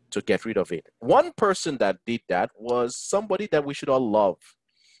harmful to get rid of it. One person that did that was somebody that we should all love.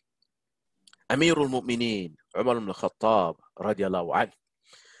 Amirul Mu'mineen, Umar ibn Khattab, radiallahu anhu.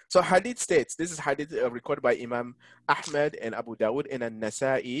 So hadith states, this is hadith recorded by Imam Ahmad and Abu Dawud and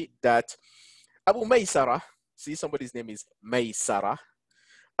An-Nasa'i, that Abu Maysara, see somebody's name is Maysara.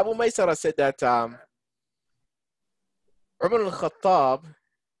 Abu Maysara said that Umar al-Khattab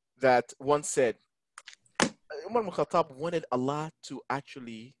that once said, Umar al-Khattab wanted Allah to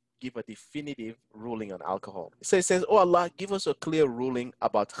actually give a definitive ruling on alcohol. So he says, oh Allah, give us a clear ruling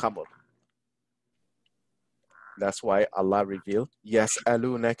about khamr. That's why Allah revealed,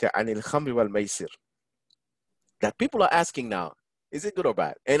 يَسْأَلُونَكَ عَنِ الْخَمْرِ وَالْمَيْسِرِ. That people are asking now, is it good or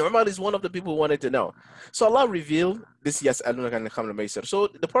bad? And Umar is one of the people who wanted to know. So Allah revealed this, يَسْأَلُونَكَ عَنِ الْخَمْرِ وَالْمَيْسِرِ. So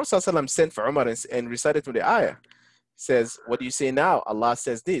the Prophet ﷺ sent for Umar and recited to the ayah. Says, what do you say now? Allah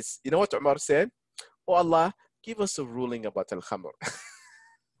says this. You know what Umar said? Oh Allah, give us a ruling about al-khamr.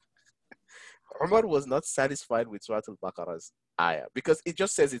 Umar was not satisfied with Surah Al-Baqarah's ayah because it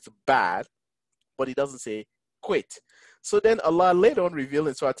just says it's bad, but it doesn't say quit. So then Allah later on revealed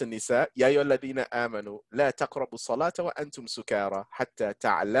in Surah An-Nisa, Ya ayyuhalladhina amanu la taqrabu salata wa antum sukara hatta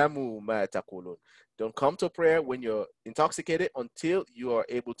ta'lamu ma taqulun. Don't come to prayer when you're intoxicated until you are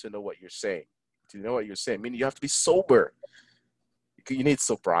able to know what you're saying. To know what you're saying, meaning you have to be sober. You need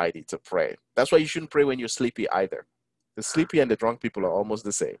sobriety to pray. That's why you shouldn't pray when you're sleepy either. The sleepy and the drunk people are almost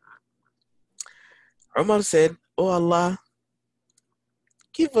the same. Umar said, oh Allah,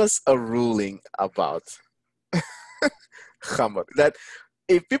 give us a ruling about khamr. That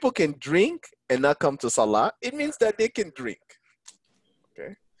if people can drink and not come to salah, it means that they can drink.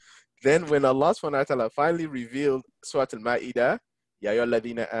 Okay. Then when Allah subhanahu wa ta'ala finally revealed Surah Al-Ma'idah, يا أيها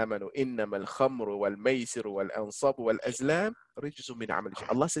الذين آمنوا إنما الخمر والميسر والأنصاب والأزلام رجس من عمل الشيطان.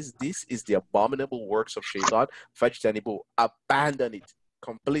 Allah says this is the abominable works of shaitan. فاجتنبوه. Abandon it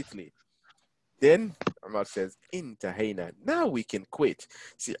completely. Then Umar says, Intahayna. Now we can quit.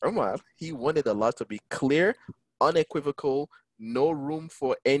 See, Umar, he wanted Allah to be clear, unequivocal, no room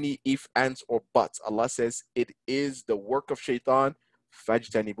for any if, ands, or buts. Allah says it is the work of shaitan.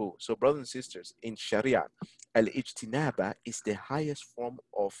 Fajtanibu. So brothers and sisters, in Sharia, al-ijtinaba is the highest form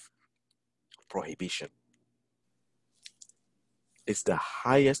of prohibition. It's the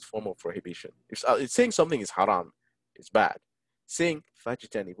highest form of prohibition. If it's saying something is haram, it's bad. Saying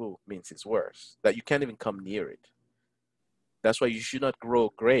fajtanibu means it's worse, that you can't even come near it. That's why you should not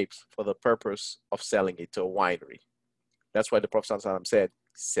grow grapes for the purpose of selling it to a winery. That's why the Prophet ﷺ said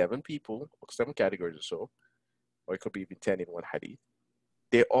 7 people, or 7 categories or so, or it could be even 10 in one hadith.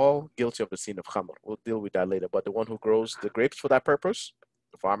 They're all guilty of the sin of khamr. We'll deal with that later. But the one who grows the grapes for that purpose,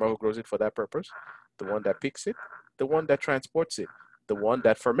 the farmer who grows it for that purpose, the one that picks it, the one that transports it, the one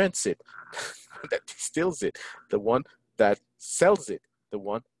that ferments it, that distills it, the one that sells it, the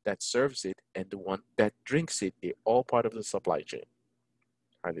one that serves it, and the one that drinks it, they're all part of the supply chain.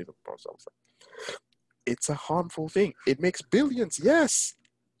 It's a harmful thing. It makes billions, yes.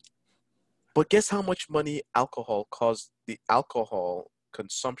 But guess how much money alcohol caused, the alcohol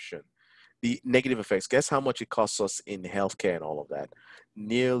consumption, the negative effects. Guess how much it costs us in healthcare and all of that?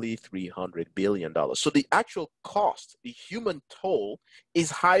 Nearly $300 billion. So the actual cost, the human toll, is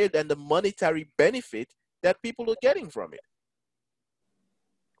higher than the monetary benefit that people are getting from it.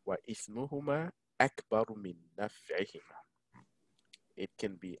 وَإِثْمُهُمَا أَكْبَرُ مِنْ نَفْعِهِمَا. It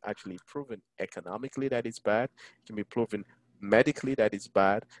can be actually proven economically that it's bad. It can be proven medically that it's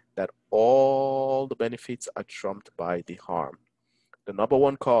bad, that all the benefits are trumped by the harm. The number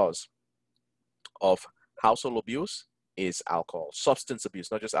one cause of household abuse is alcohol. Substance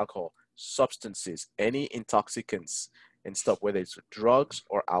abuse, not just alcohol, substances, any intoxicants and stuff, whether it's drugs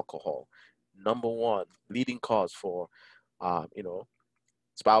or alcohol. Number one, leading cause for,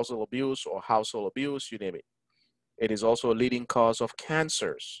 spousal abuse or household abuse, you name it. It is also a leading cause of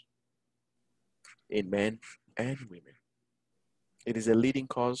cancers in men and women. It is a leading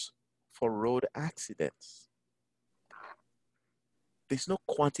cause for road accidents. There's no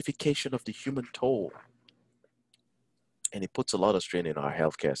quantification of the human toll. And it puts a lot of strain in our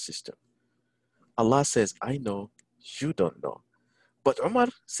healthcare system. Allah says, I know, you don't know. But Umar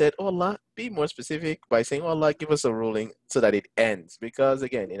said, oh Allah, be more specific by saying, oh Allah, give us a ruling so that it ends. Because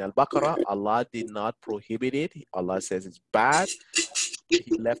again, in Al-Baqarah, Allah did not prohibit it. Allah says it's bad.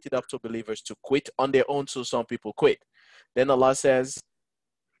 He left it up to believers to quit on their own, so some people quit. Then Allah says,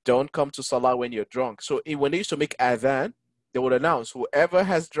 don't come to Salah when you're drunk. So when they used to make adhan, they would announce, whoever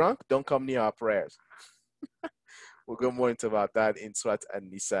has drunk, don't come near our prayers. We'll go more into about that in Surat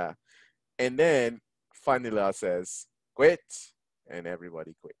An-Nisa. And then finally Allah says, quit. And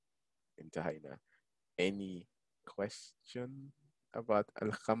everybody quit. Intahayna. Any question about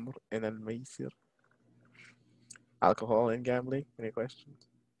Al-Khamr and Al-Maisir? Alcohol and gambling? Any questions?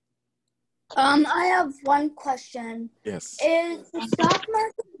 I have one question. Yes. Is the stock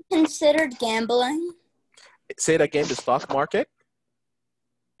market considered gambling? Say it again, the stock market?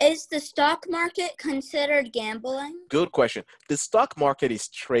 Is the stock market considered gambling? Good question. The stock market is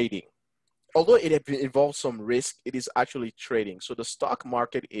trading. Although it involves some risk, it is actually trading. So the stock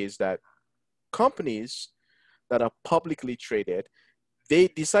market is that companies that are publicly traded, they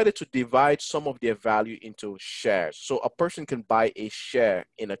decided to divide some of their value into shares. So a person can buy a share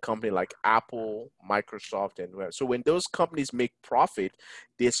in a company like Apple, Microsoft, and whatever. So when those companies make profit,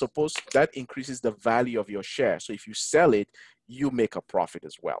 they're supposed, that increases the value of your share. So if you sell it, you make a profit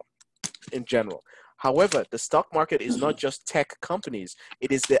as well, in general. However, the stock market is not just tech companies.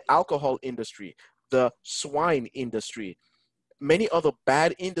 It is the alcohol industry, the swine industry. Many other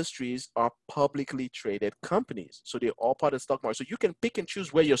bad industries are publicly traded companies. So they're all part of the stock market. So you can pick and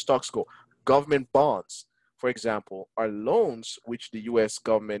choose where your stocks go. Government bonds, for example, are loans which the US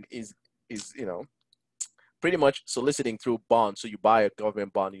government is pretty much soliciting through bonds. So you buy a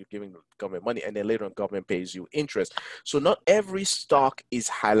government bond, you're giving the government money, and then later on government pays you interest. So not every stock is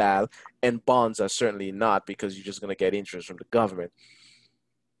halal, and bonds are certainly not, because you're just going to get interest from the government.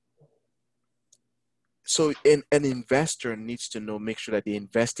 So an investor needs to know, make sure that they're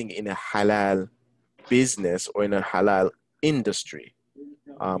investing in a halal business or in a halal industry.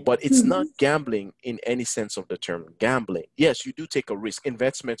 But it's not gambling in any sense of the term gambling. Yes, you do take a risk.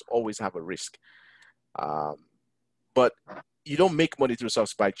 Investments always have a risk. But you don't make money through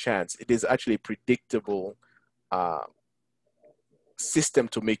stocks by chance. It is actually a predictable system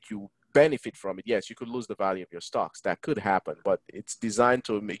to make you benefit from it. Yes, you could lose the value of your stocks. That could happen, but it's designed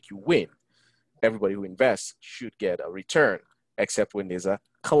to make you win. Everybody who invests should get a return, except when there's a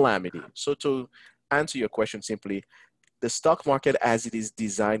calamity. So to answer your question simply, the stock market as it is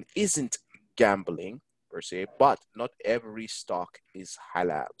designed isn't gambling per se, but not every stock is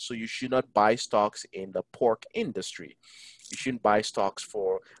halal. So you should not buy stocks in the pork industry. You shouldn't buy stocks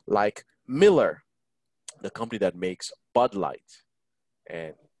for like Miller, the company that makes Bud Light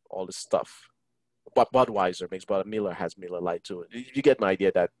and all this stuff. But Budweiser makes, but Miller has Miller Lite too. You get my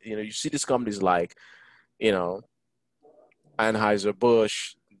idea that, you see these companies like,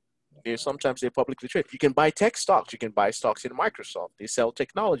 Anheuser-Busch, sometimes they're publicly traded. You can buy tech stocks. You can buy stocks in Microsoft. They sell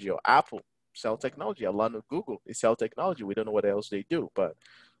technology, or Apple sell technology. A lot of Google, they sell technology. We don't know what else they do, but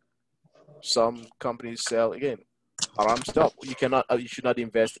some companies sell, again, haram stuff. You should not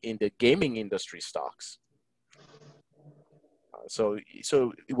invest in the gaming industry stocks. So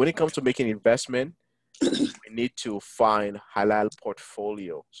when it comes to making investment, we need to find halal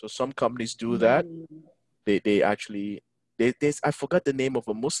portfolio. So some companies do that. They actually, I forgot the name of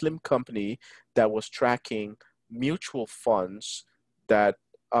a Muslim company that was tracking mutual funds that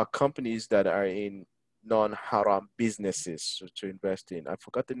are companies that are in non-haram businesses to invest in. I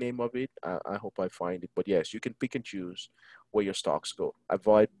forgot the name of it. I hope I find it. But yes, you can pick and choose where your stocks go.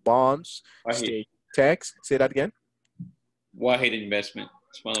 Avoid bonds, stay tax. Say that again. Wahid Investment.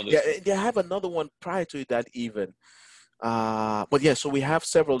 It's one of those. Yeah, they have another one prior to that even. But yeah, so we have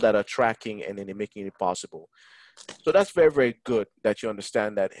several that are tracking and then they're making it possible. So that's very, very good that you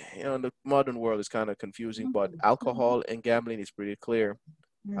understand that, the modern world is kind of confusing, but alcohol and gambling is pretty clear.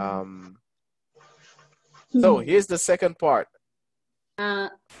 So here's the second part. I'm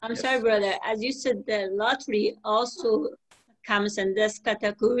sorry, brother. As you said, the lottery also comes in this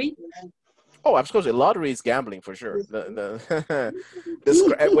category. Oh, of course, the lottery is gambling for sure. Whether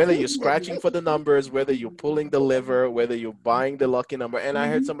you're scratching for the numbers, whether you're pulling the lever, whether you're buying the lucky number. And I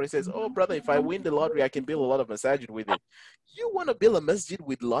heard somebody says, "Oh, brother, if I win the lottery, I can build a lot of masajid with it." You want to build a masjid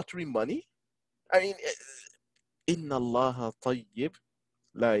with lottery money? I mean, Inna Allah tayyib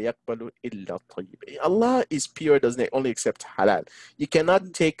la yaqbalu illa tayyib. Allah is pure, doesn't only accept halal. You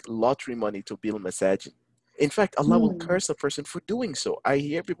cannot take lottery money to build masajid. In fact, Allah will curse a person for doing so. I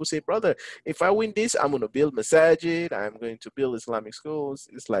hear people say, brother, if I win this, I'm going to build masajid, I'm going to build Islamic schools.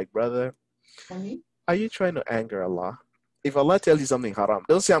 It's like, brother, are you trying to anger Allah? If Allah tells you something haram,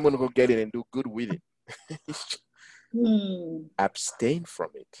 don't say I'm going to go get it and do good with it. Abstain from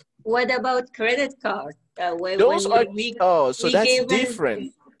it. What about credit card? Those are, so that's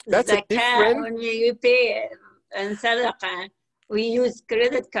different. That's a different. When we pay and sadaqah, we use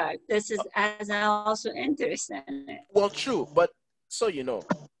credit card. This is as also interest in it. Well, true, but so you know,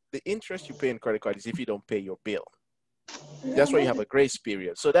 the interest you pay in credit card is if you don't pay your bill. That's why you have a grace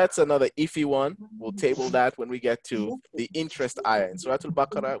period. So that's another iffy one. We'll table that when we get to the interest ayah. In Surah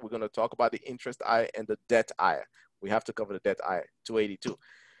Al-Baqarah, we're going to talk about the interest ayah and the debt ayah. We have to cover the debt ayah, 282.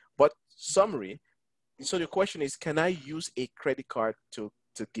 But summary, so the question is, can I use a credit card to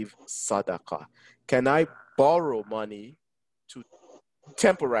give sadaqah? Can I borrow money to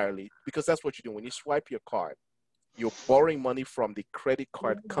temporarily, because that's what you do when you swipe your card, you're borrowing money from the credit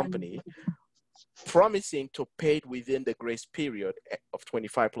card company, promising to pay it within the grace period of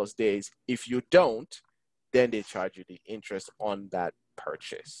 25 plus days. If you don't, then they charge you the interest on that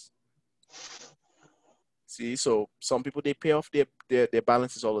purchase. See, so some people, they pay off their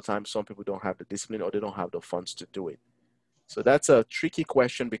balances all the time. Some people don't have the discipline or they don't have the funds to do it. So that's a tricky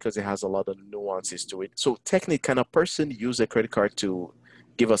question because it has a lot of nuances to it. So technically, can a person use a credit card to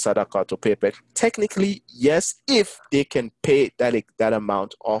give a sadaqah to pay back? Technically, yes, if they can pay that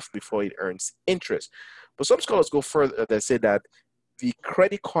amount off before it earns interest. But some scholars go further. They say that the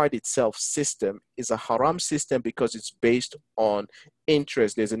credit card itself system is a haram system because it's based on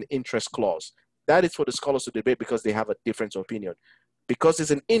interest. There's an interest clause. That is for the scholars to debate because they have a different opinion. Because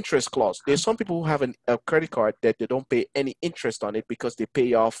there's an interest clause. There's some people who have a credit card that they don't pay any interest on it because they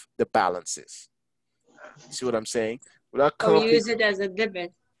pay off the balances. See what I'm saying? Or use it as a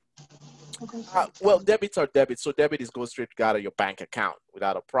debit. Well, debits are debits. So debit goes straight out of your bank account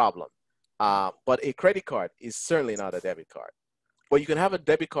without a problem. But a credit card is certainly not a debit card. But you can have a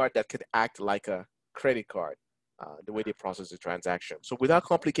debit card that could act like a credit card. The way they process the transaction. So without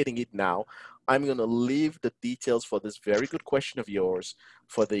complicating it now, I'm going to leave the details for this very good question of yours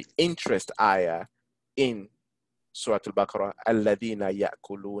for the interest ayah in Surah Al-Baqarah, Alladina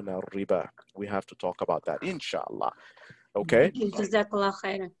ya'kuluna riba. We have to talk about that, inshallah. Okay?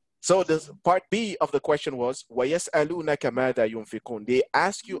 So this part B of the question was, وَيَسْأَلُونَكَ مَاذَا يُنْفِقُونَ. They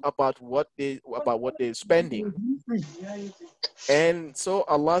ask you about what they're spending. And so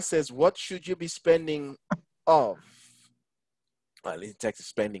Allah says, what should you be spending of? Well, in text,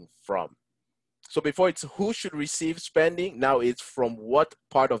 spending from. So before it's who should receive spending, now it's from what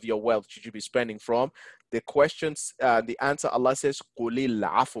part of your wealth should you be spending from. The questions, the answer, Allah says, qulil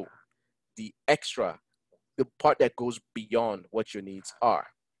afu, the extra, the part that goes beyond what your needs are.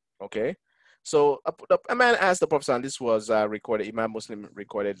 Okay, so a man asked the Prophet, and this was recorded, Imam Muslim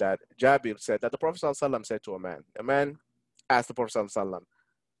recorded that Jabir said that the Prophet said to a man asked the Prophet,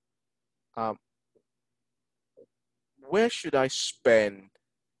 where should I spend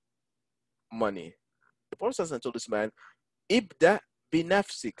money? The Prophet told this man, Ibda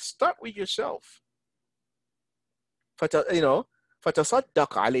binafsik, start with yourself. Fatasaddaq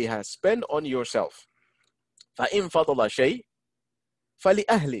alayha, spend on yourself. Fa'in fadala shay, fali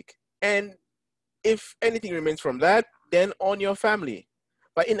ahlik, and if anything remains from that, then on your family.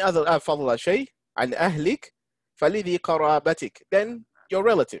 Fa'in fadala shay an ahlik, fali di qarabatik, then your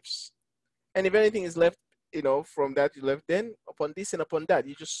relatives. And if anything is left, from that you left, then upon this and upon that,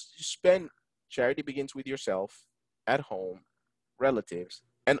 you spend. Charity begins with yourself, at home, relatives,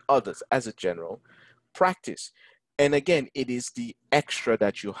 and others as a general practice. And again, it is the extra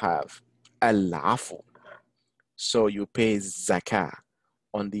that you have, al-afu. So you pay zakah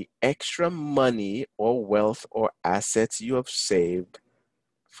on the extra money or wealth or assets you have saved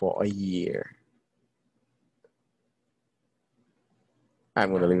for a year. I'm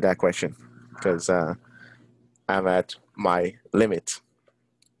going to leave that question because I'm at my limit.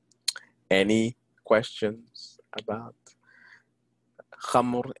 Any questions about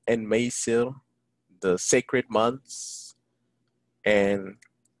Khamr and Maisir, the sacred months, and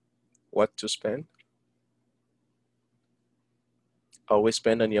what to spend? Always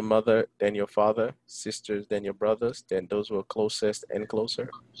spend on your mother, then your father, sisters, then your brothers, then those who are closest and closer.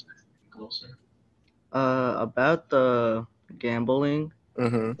 About the gambling.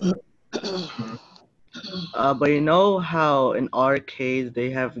 Mm-hmm. But you know how in arcades they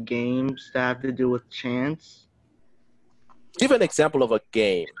have games that have to do with chance? Give an example of a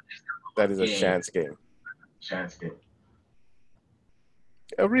game that is a chance game.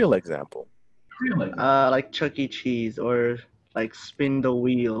 A real example. Like Chuck E. Cheese or like spin the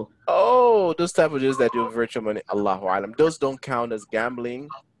wheel. Oh, those type of deals that do virtual money, Allahu Alam. Those don't count as gambling.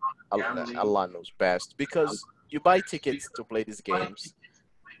 Allah knows best because you buy tickets to play these games.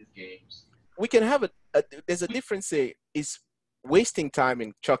 We can have there's a difference. Say, is wasting time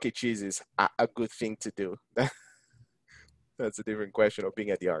in Chuck E. Cheese is a good thing to do? That's a different question of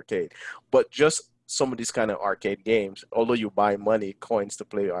being at the arcade. But just some of these kind of arcade games, although you buy money, coins to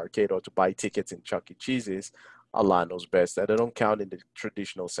play arcade or to buy tickets in Chuck E. Cheese's, Allah knows best that they don't count in the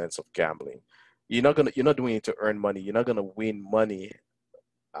traditional sense of gambling. You're not doing it to earn money. You're not gonna win money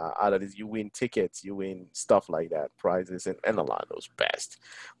out of this. You win tickets, you win stuff like that, prizes, and Allah knows best.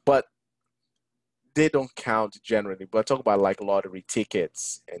 But they don't count generally. But talk about like lottery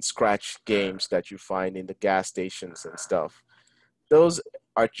tickets and scratch games that you find in the gas stations and stuff. Those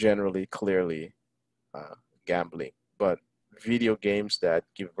are generally clearly gambling. But video games that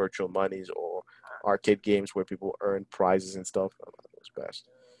give virtual monies or arcade games where people earn prizes and stuff, those best.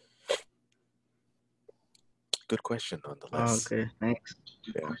 Good question, nonetheless. Okay, thanks.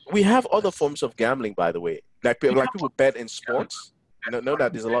 Yeah. We have other forms of gambling, by the way. Like people bet in sports. Know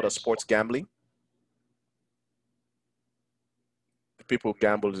that there's a lot of sports gambling. People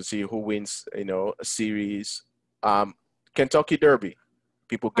gamble to see who wins, a series. Kentucky Derby.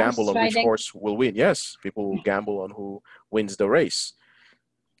 People gamble on which horse will win. Yes, people gamble on who wins the race.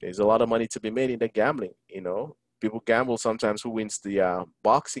 There's a lot of money to be made in the gambling, People gamble sometimes who wins the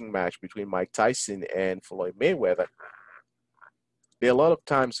boxing match between Mike Tyson and Floyd Mayweather. There are a lot of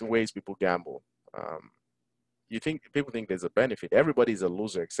times and ways people gamble. People think there's a benefit. Everybody's a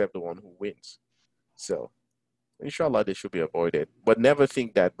loser except the one who wins. So, inshallah, they should be avoided. But never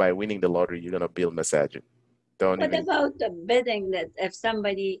think that by winning the lottery, you're going to build masajid. What about the betting that if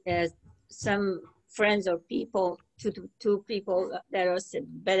somebody is some friends or people, two people that are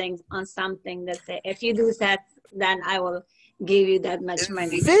betting on something that say, if you do that, then I will give you that much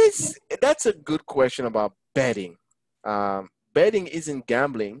money? That's a good question about betting. Betting isn't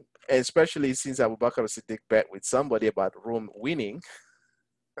gambling, especially since Abu Bakr Siddiq bet with somebody about Rome winning.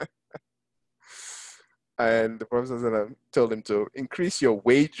 And the Prophet told him to increase your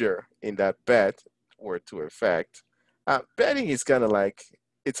wager in that bet, or to effect. Betting is kind of like,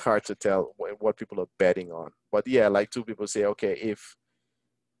 it's hard to tell what people are betting on. But yeah, like two people say, okay,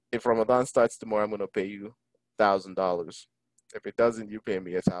 if Ramadan starts tomorrow, I'm going to pay you $1,000. If it doesn't, you pay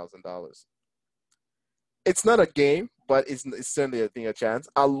me $1,000. It's not a game, but it's certainly a chance.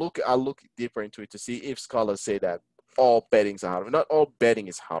 I'll look deeper into it to see if scholars say that all bettings are haram. Not all betting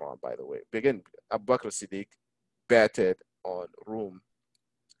is haram, by the way. Again, Abu Bakr Siddiq betted on Rome.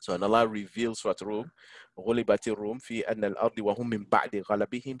 So when Allah reveals what Rome, غُلِبَتِ الرُّومُ فِي أَدْنَى الْأَرْضِ وَهُمْ مِنْ بَعْدِ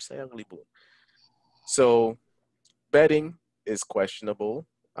غَلَبِهِمْ سَيَغْلِبُونَ. So betting is questionable.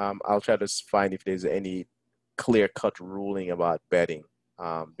 I'll try to find if there's any clear-cut ruling about betting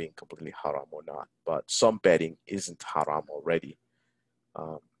being completely haram or not. But some betting isn't haram already,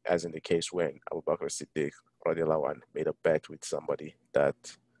 as in the case when Abu Bakr Siddiq radiallahu anh, made a bet with somebody about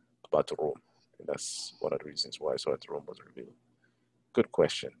Rome. And that's one of the reasons why Surah Rome was revealed. Good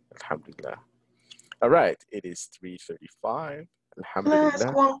question. Alhamdulillah. All right. It is 3:35. Alhamdulillah. Can I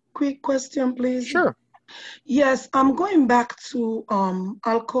ask one quick question, please? Sure. Yes, I'm going back to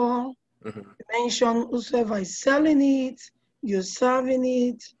alcohol. Mm-hmm. You mentioned whosoever is selling it, you're serving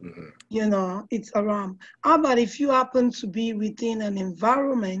it, mm-hmm. It's haram. How about if you happen to be within an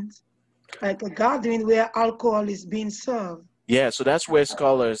environment, like a gathering where alcohol is being served? Yeah, so that's where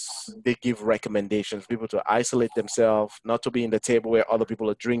scholars, they give recommendations, people to isolate themselves, not to be in the table where other people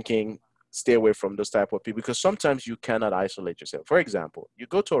are drinking, stay away from those type of people, because sometimes you cannot isolate yourself. For example, you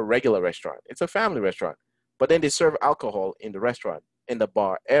go to a regular restaurant, it's a family restaurant, but then they serve alcohol in the restaurant, in the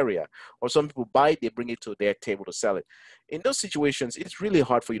bar area, or some people buy it, they bring it to their table to sell it. In those situations, it's really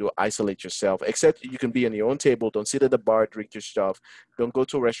hard for you to isolate yourself, except you can be on your own table, don't sit at the bar, drink your stuff, don't go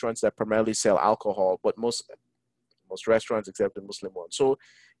to restaurants that primarily sell alcohol, but most restaurants except the Muslim ones. So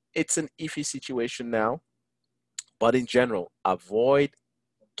it's an iffy situation now, but in general, avoid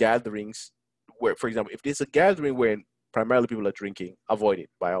gatherings where, for example, if there's a gathering where primarily people are drinking, avoid it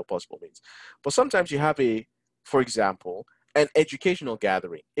by all possible means. But sometimes you have for example, an educational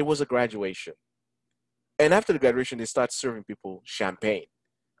gathering. It was a graduation. And after the graduation, they start serving people champagne.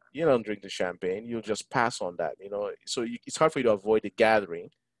 You don't drink the champagne, you'll just pass on that, So it's hard for you to avoid the gathering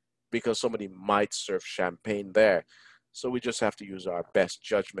because somebody might serve champagne there. So we just have to use our best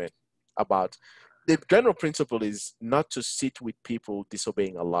judgment about. The general principle is not to sit with people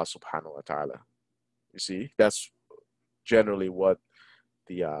disobeying Allah subhanahu wa ta'ala. You see, that's generally what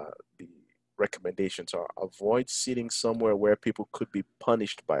the recommendations are. Avoid sitting somewhere where people could be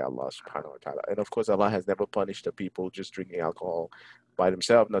punished by Allah subhanahu wa ta'ala. And of course, Allah has never punished the people just drinking alcohol by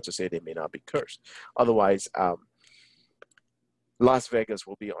themselves, not to say they may not be cursed. Otherwise, Las Vegas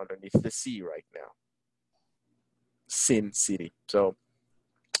will be underneath the sea right now. Sin City. So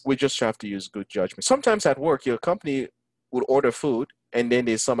we just have to use good judgment. Sometimes at work, your company would order food and then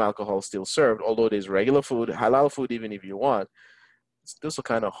there's some alcohol still served, although there's regular food, halal food, even if you want. It's also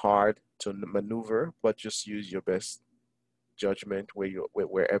kind of hard to maneuver, but just use your best judgment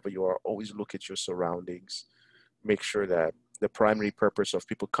wherever you are. Always look at your surroundings. Make sure that the primary purpose of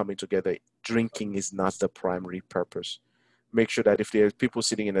people coming together, drinking is not the primary purpose. Make sure that if there's people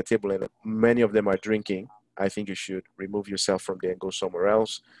sitting in a table and many of them are drinking, I think you should remove yourself from there and go somewhere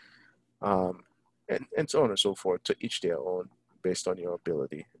else. And so on and so forth, to each their own, based on your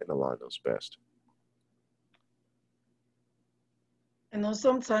ability, and Allah knows best. You know,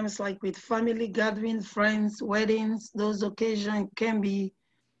 sometimes like with family gatherings, friends, weddings, those occasions can be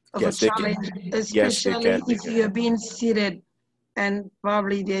of a challenge, especially if you're being seated and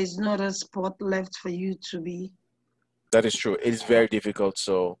probably there is not a spot left for you to be. That is true. It is very difficult.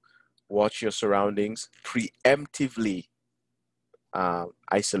 So watch your surroundings. Preemptively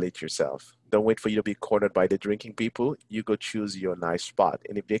isolate yourself. Don't wait for you to be cornered by the drinking people. You go choose your nice spot.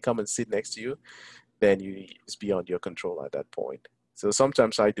 And if they come and sit next to you, then it's beyond your control at that point. So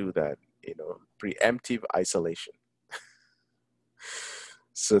sometimes I do that, you know, preemptive isolation.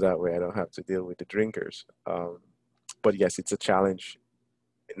 So that way I don't have to deal with the drinkers. But yes, it's a challenge,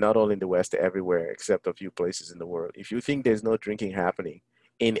 not only in the West, everywhere, except a few places in the world. If you think there's no drinking happening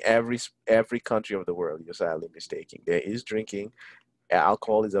in every country of the world, you're sadly mistaken. There is drinking.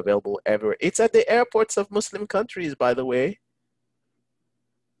 Alcohol is available everywhere. It's at the airports of Muslim countries, by the way.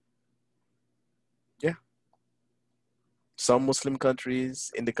 Yeah. Some Muslim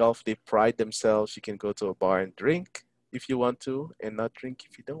countries in the Gulf, they pride themselves. You can go to a bar and drink if you want to, and not drink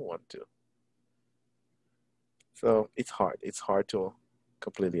if you don't want to. So it's hard. It's hard to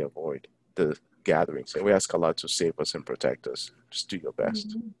completely avoid the gatherings. And we ask Allah to save us and protect us. Just do your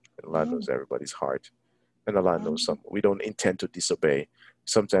best. And Allah knows everybody's heart. And Allah knows some. We don't intend to disobey.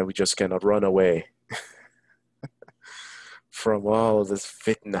 Sometimes we just cannot run away from all this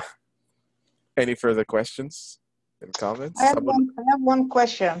fitna. Any further questions and comments? I have one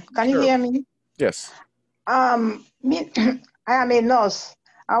question. Can you hear me? Yes. I am a nurse,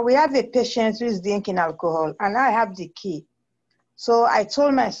 and we have a patient who is drinking alcohol, and I have the key. So I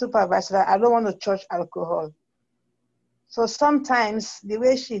told my supervisor that I don't want to charge alcohol. So sometimes the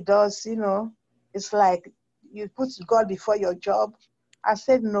way she does, you know, it's like you put God before your job. I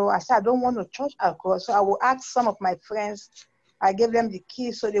said no. I said I don't want to charge alcohol. So I will ask some of my friends. I gave them the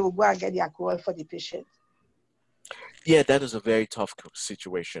key so they will go and get the alcohol for the patient. Yeah, that is a very tough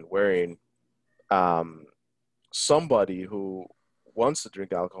situation wherein somebody who wants to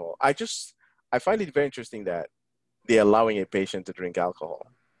drink alcohol, I find it very interesting that they're allowing a patient to drink alcohol.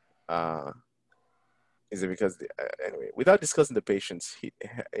 Is it because anyway, without discussing the patient's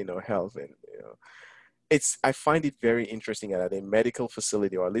health and I find it very interesting that a medical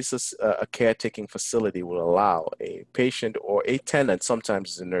facility, or at least a caretaking facility, will allow a patient or a tenant,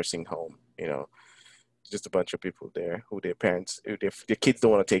 sometimes it's a nursing home, just a bunch of people there who their parents, their kids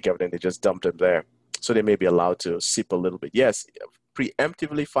don't want to take care of them, they just dump them there. So they may be allowed to sip a little bit. Yes,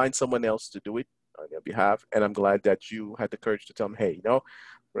 preemptively find someone else to do it on your behalf. And I'm glad that you had the courage to tell them, hey,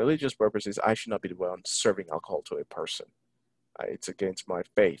 religious purposes, I should not be the one serving alcohol to a person. It's against my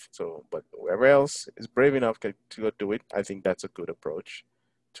faith. So, but whoever else is brave enough to go do it, I think that's a good approach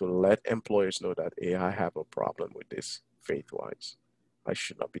to let employers know that, hey, I have a problem with this faith-wise. I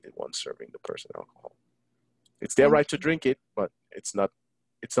should not be the one serving the person alcohol. It's their right to drink it, but it's not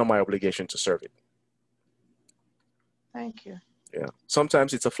my obligation to serve it. Thank you. Yeah.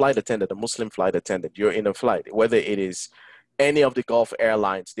 Sometimes it's a flight attendant, a Muslim flight attendant. You're in a flight, whether it is any of the Gulf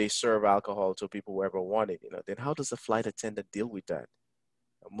airlines, they serve alcohol to people who ever want it. Then how does a flight attendant deal with that?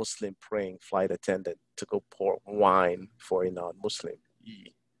 A Muslim praying flight attendant to go pour wine for a non-Muslim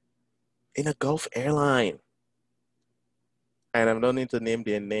in a Gulf airline. And I don't need to name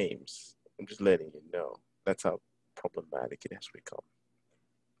their names. I'm just letting you know. That's how problematic it has become.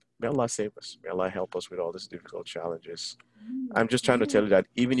 May Allah save us. May Allah help us with all these difficult challenges. I'm just trying to tell you that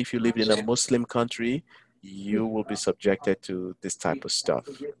even if you live in a Muslim country, you will be subjected to this type of stuff.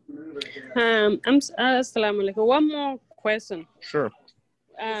 Assalamu alaikum. One more question. Sure.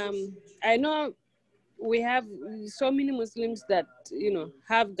 I know we have so many Muslims that,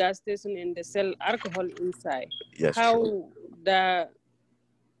 have gas station and they sell alcohol inside. Yes, How true. the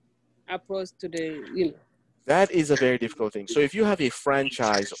approach to the, That is a very difficult thing. So if you have a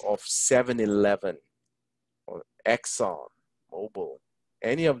franchise of 7-Eleven or Exxon, Mobil,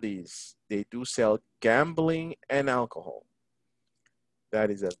 any of these, they do sell gambling and alcohol. That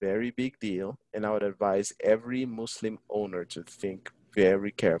is a very big deal. And I would advise every Muslim owner to think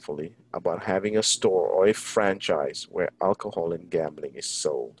very carefully about having a store or a franchise where alcohol and gambling is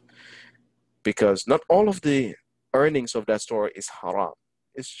sold. Because not all of the earnings of that store is haram.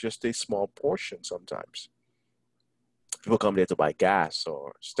 It's just a small portion sometimes. People come there to buy gas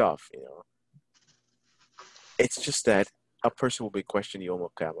or stuff, It's just that a person will be questioning Yom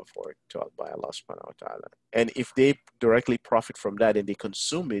Kippur for it by Allah subhanahu wa ta'ala. And if they directly profit from that and they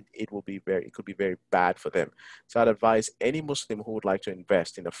consume it, it could be very bad for them. So I'd advise any Muslim who would like to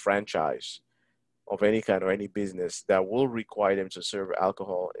invest in a franchise of any kind or any business that will require them to serve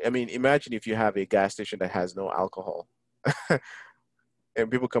alcohol. I mean, imagine if you have a gas station that has no alcohol. And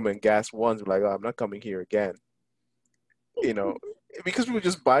people come and gas once, like, oh, I'm not coming here again. Because people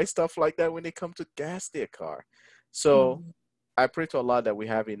just buy stuff like that when they come to gas their car. So I pray to Allah that we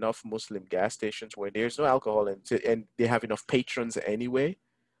have enough Muslim gas stations where there's no alcohol and they have enough patrons anyway.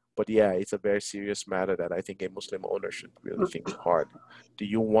 But yeah, it's a very serious matter that I think a Muslim owner should really think hard. Do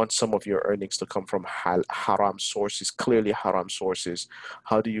you want some of your earnings to come from haram sources, clearly haram sources?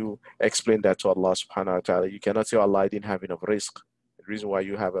 How do you explain that to Allah subhanahu wa ta'ala? You cannot say, Allah, I didn't have enough risk. The reason why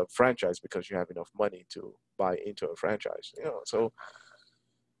you have a franchise because you have enough money to buy into a franchise. So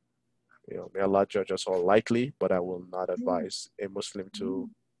may Allah judge us all lightly, but I will not advise a Muslim to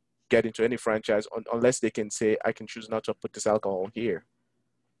get into any franchise unless they can say, I can choose not to put this alcohol here.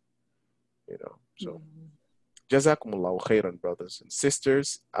 So Jazakumullahu khairan, brothers and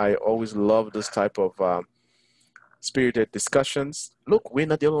sisters. I always love this type of spirited discussions. Look, we're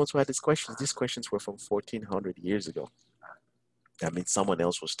not the only ones who had these questions. These questions were from 1400 years ago. That means someone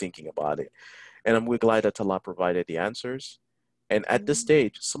else was thinking about it. And we're glad that Allah provided the answers. And at this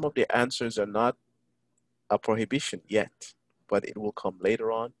stage, some of the answers are not a prohibition yet, but it will come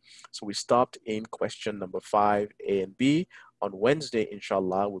later on. So we stopped in question number 5, A and B. On Wednesday,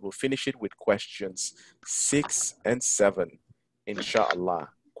 inshallah, we will finish it with questions 6 and 7, inshallah.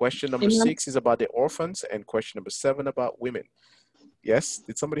 Question number 6 is about the orphans, and question number 7 about women. Yes?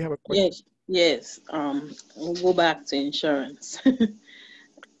 Did somebody have a question? Yes. We'll go back to insurance.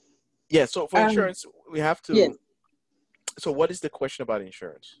 Yeah, so for insurance, we have to... Yes. So what is the question about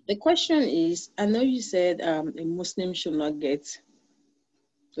insurance? The question is, I know you said a Muslim should not get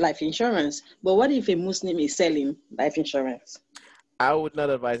life insurance, but what if a Muslim is selling life insurance? I would not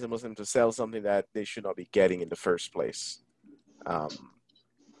advise a Muslim to sell something that they should not be getting in the first place.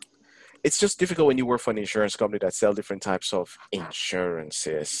 It's just difficult when you work for an insurance company that sell different types of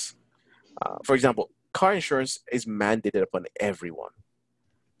insurances. For example, car insurance is mandated upon everyone.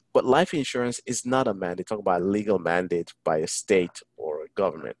 But life insurance is not a mandate. Talk about a legal mandate by a state or a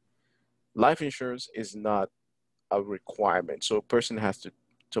government. Life insurance is not a requirement. So a person has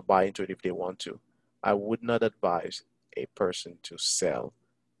to buy into it if they want to. I would not advise a person to sell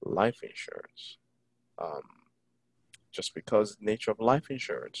life insurance. Just because the nature of life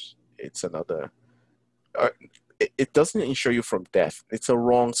insurance, it's another... It doesn't insure you from death. It's a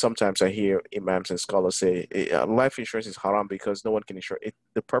wrong. Sometimes I hear imams and scholars say life insurance is haram because no one can insure it.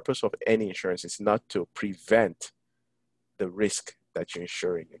 The purpose of any insurance is not to prevent the risk that you're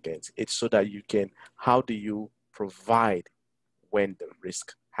insuring against. It's so that you can, how do you provide when the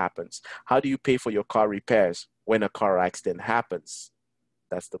risk happens? How do you pay for your car repairs when a car accident happens?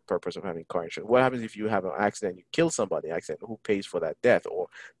 That's the purpose of having car insurance. What happens if you have an accident, you kill somebody, who pays for that death or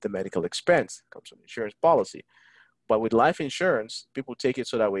the medical expense? It comes from insurance policy. But with life insurance, people take it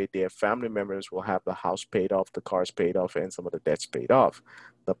so that way their family members will have the house paid off, the cars paid off, and some of the debts paid off.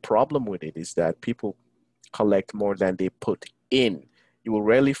 The problem with it is that people collect more than they put in. You will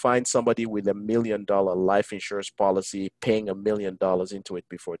rarely find somebody with $1 million life insurance policy paying $1 million into it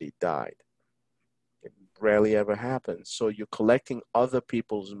before they died. It rarely ever happens. So you're collecting other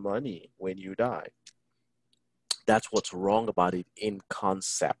people's money when you die. That's what's wrong about it in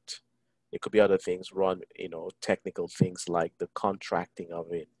concept. It could be other things, technical things like the contracting of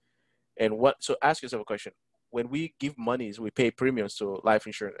it. So ask yourself a question. When we give monies, we pay premiums to life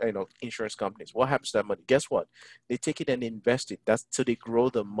insurance, insurance companies. What happens to that money? Guess what? They take it and invest it. That's so they grow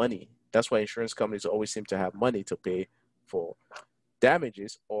the money. That's why insurance companies always seem to have money to pay for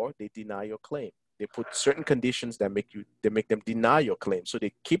damages, or they deny your claim. They put certain conditions that make them deny your claim. So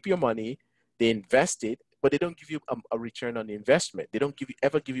they keep your money, they invest it, but they don't give you a return on the investment. They don't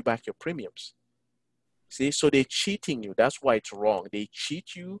ever give you back your premiums. See, so they're cheating you. That's why it's wrong. They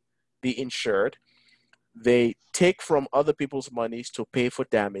cheat you, the insured. They take from other people's monies to pay for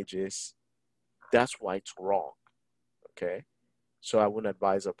damages. That's why it's wrong. Okay? So I wouldn't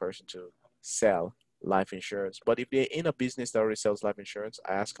advise a person to sell life insurance. But if they're in a business that already sells life insurance,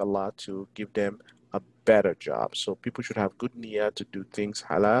 I ask Allah to give them a better job. So people should have good niyyah to do things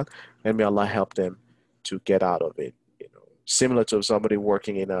halal, and may Allah help them to get out of it. You know, similar to somebody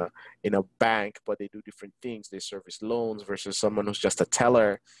working in a bank, but they do different things. They service loans versus someone who's just a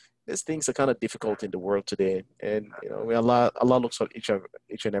teller. These things are kind of difficult in the world today, and you know, Allah looks at each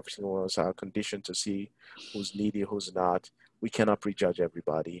and every single one of us, our condition, to see who's needy, who's not. We cannot prejudge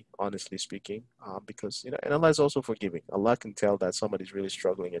everybody, honestly speaking, because, you know, and Allah is also forgiving. Allah can tell that somebody's really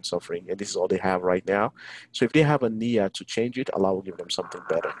struggling and suffering, and this is all they have right now. So if they have a niyyah to change it, Allah will give them something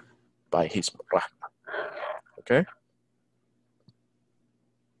better by His rahmah. Okay?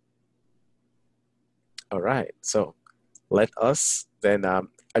 All right. So let us then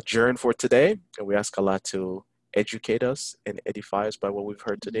adjourn for today, and we ask Allah to educate us and edify us by what we've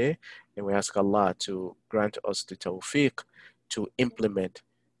heard today, and we ask Allah to grant us the tawfiq to implement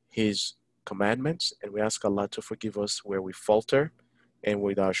His commandments, and we ask Allah to forgive us where we falter and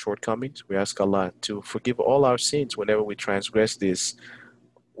with our shortcomings. We ask Allah to forgive all our sins whenever we transgress this,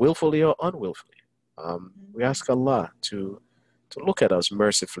 willfully or unwillfully. We ask Allah to look at us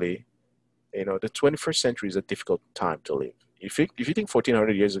mercifully. You know, the 21st century is a difficult time to live. If you think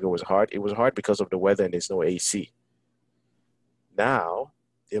 1400 years ago was hard, it was hard because of the weather and there's no AC. Now,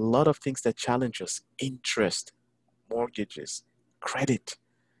 there are a lot of things that challenge us: interest, mortgages, credit,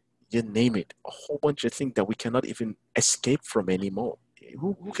 you name it. A whole bunch of things that we cannot even escape from anymore.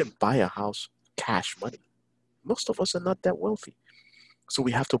 Who can buy a house cash money? Most of us are not that wealthy. So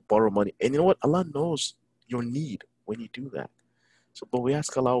we have to borrow money. And you know what? Allah knows your need when you do that. So, but we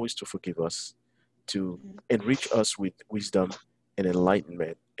ask Allah always to forgive us, to enrich us with wisdom and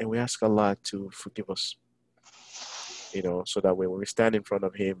enlightenment. And we ask Allah to forgive us, you know, so that way when we stand in front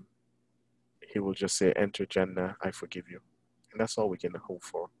of Him, He will just say, enter Jannah, I forgive you. And that's all we can hope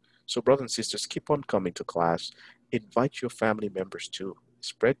for. So brothers and sisters, keep on coming to class. Invite your family members too.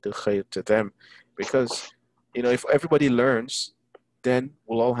 Spread the khair to them, because, you know, if everybody learns, then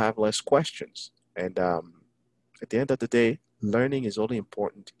we'll all have less questions. And at the end of the day, learning is only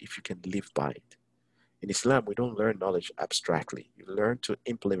important if you can live by it. In Islam, we don't learn knowledge abstractly. You learn to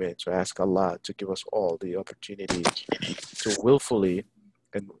implement, to ask Allah to give us all the opportunity to willfully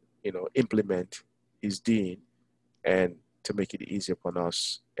and, you know, implement His deen, and to make it easy upon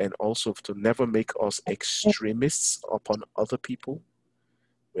us, and also to never make us extremists upon other people.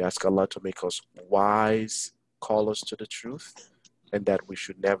 We ask Allah to make us wise, call us to the truth, and that we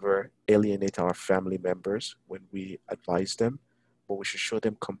should never alienate our family members when we advise them, but we should show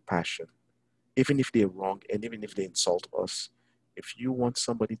them compassion, even if they're wrong and even if they insult us. If you want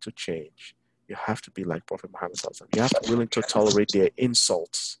somebody to change, you have to be like Prophet Muhammad. You have to be willing to tolerate their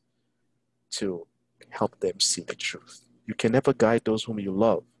insults to help them see the truth. You can never guide those whom you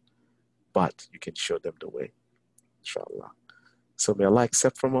love, but you can show them the way, inshallah. So may Allah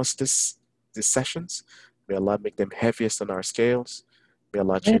accept from us these sessions. May Allah make them heaviest on our scales. May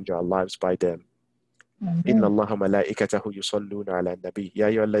Allah change our lives by them. إن الله ملائكته يصلون على النبي يا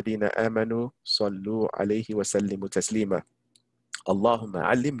أيها الذين آمنوا صلوا عليه وسلموا تسليما اللهم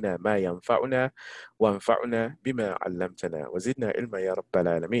علمنا ما ينفعنا وانفعنا بما علمتنا وزدنا علما يا رب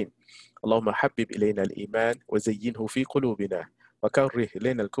العالمين اللهم حبب إلينا الإيمان وزينه في قلوبنا وكره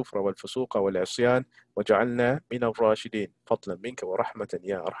إلينا الكفر والفسوق والعصيان وجعلنا من الراشدين فضلا منك ورحمة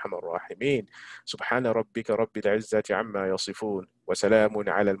يا أرحم الراحمين سبحان ربك رب العزة عما يصفون وسلام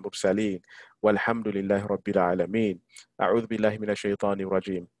على المرسلين والحمد لله رب العالمين أعوذ بالله من الشيطان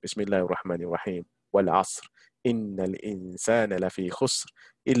الرجيم بسم الله الرحمن الرحيم والعصر إن الإنسان لفي خسر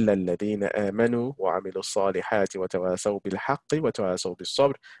إلا الذين آمنوا وعملوا الصالحات وتواصوا بالحق وتواصوا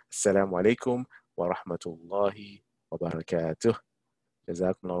بالصبر السلام عليكم ورحمة الله وبركاته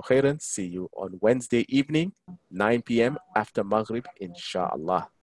Jazakumullahu khairan. See you on Wednesday evening, 9 p.m. after Maghrib, inshallah.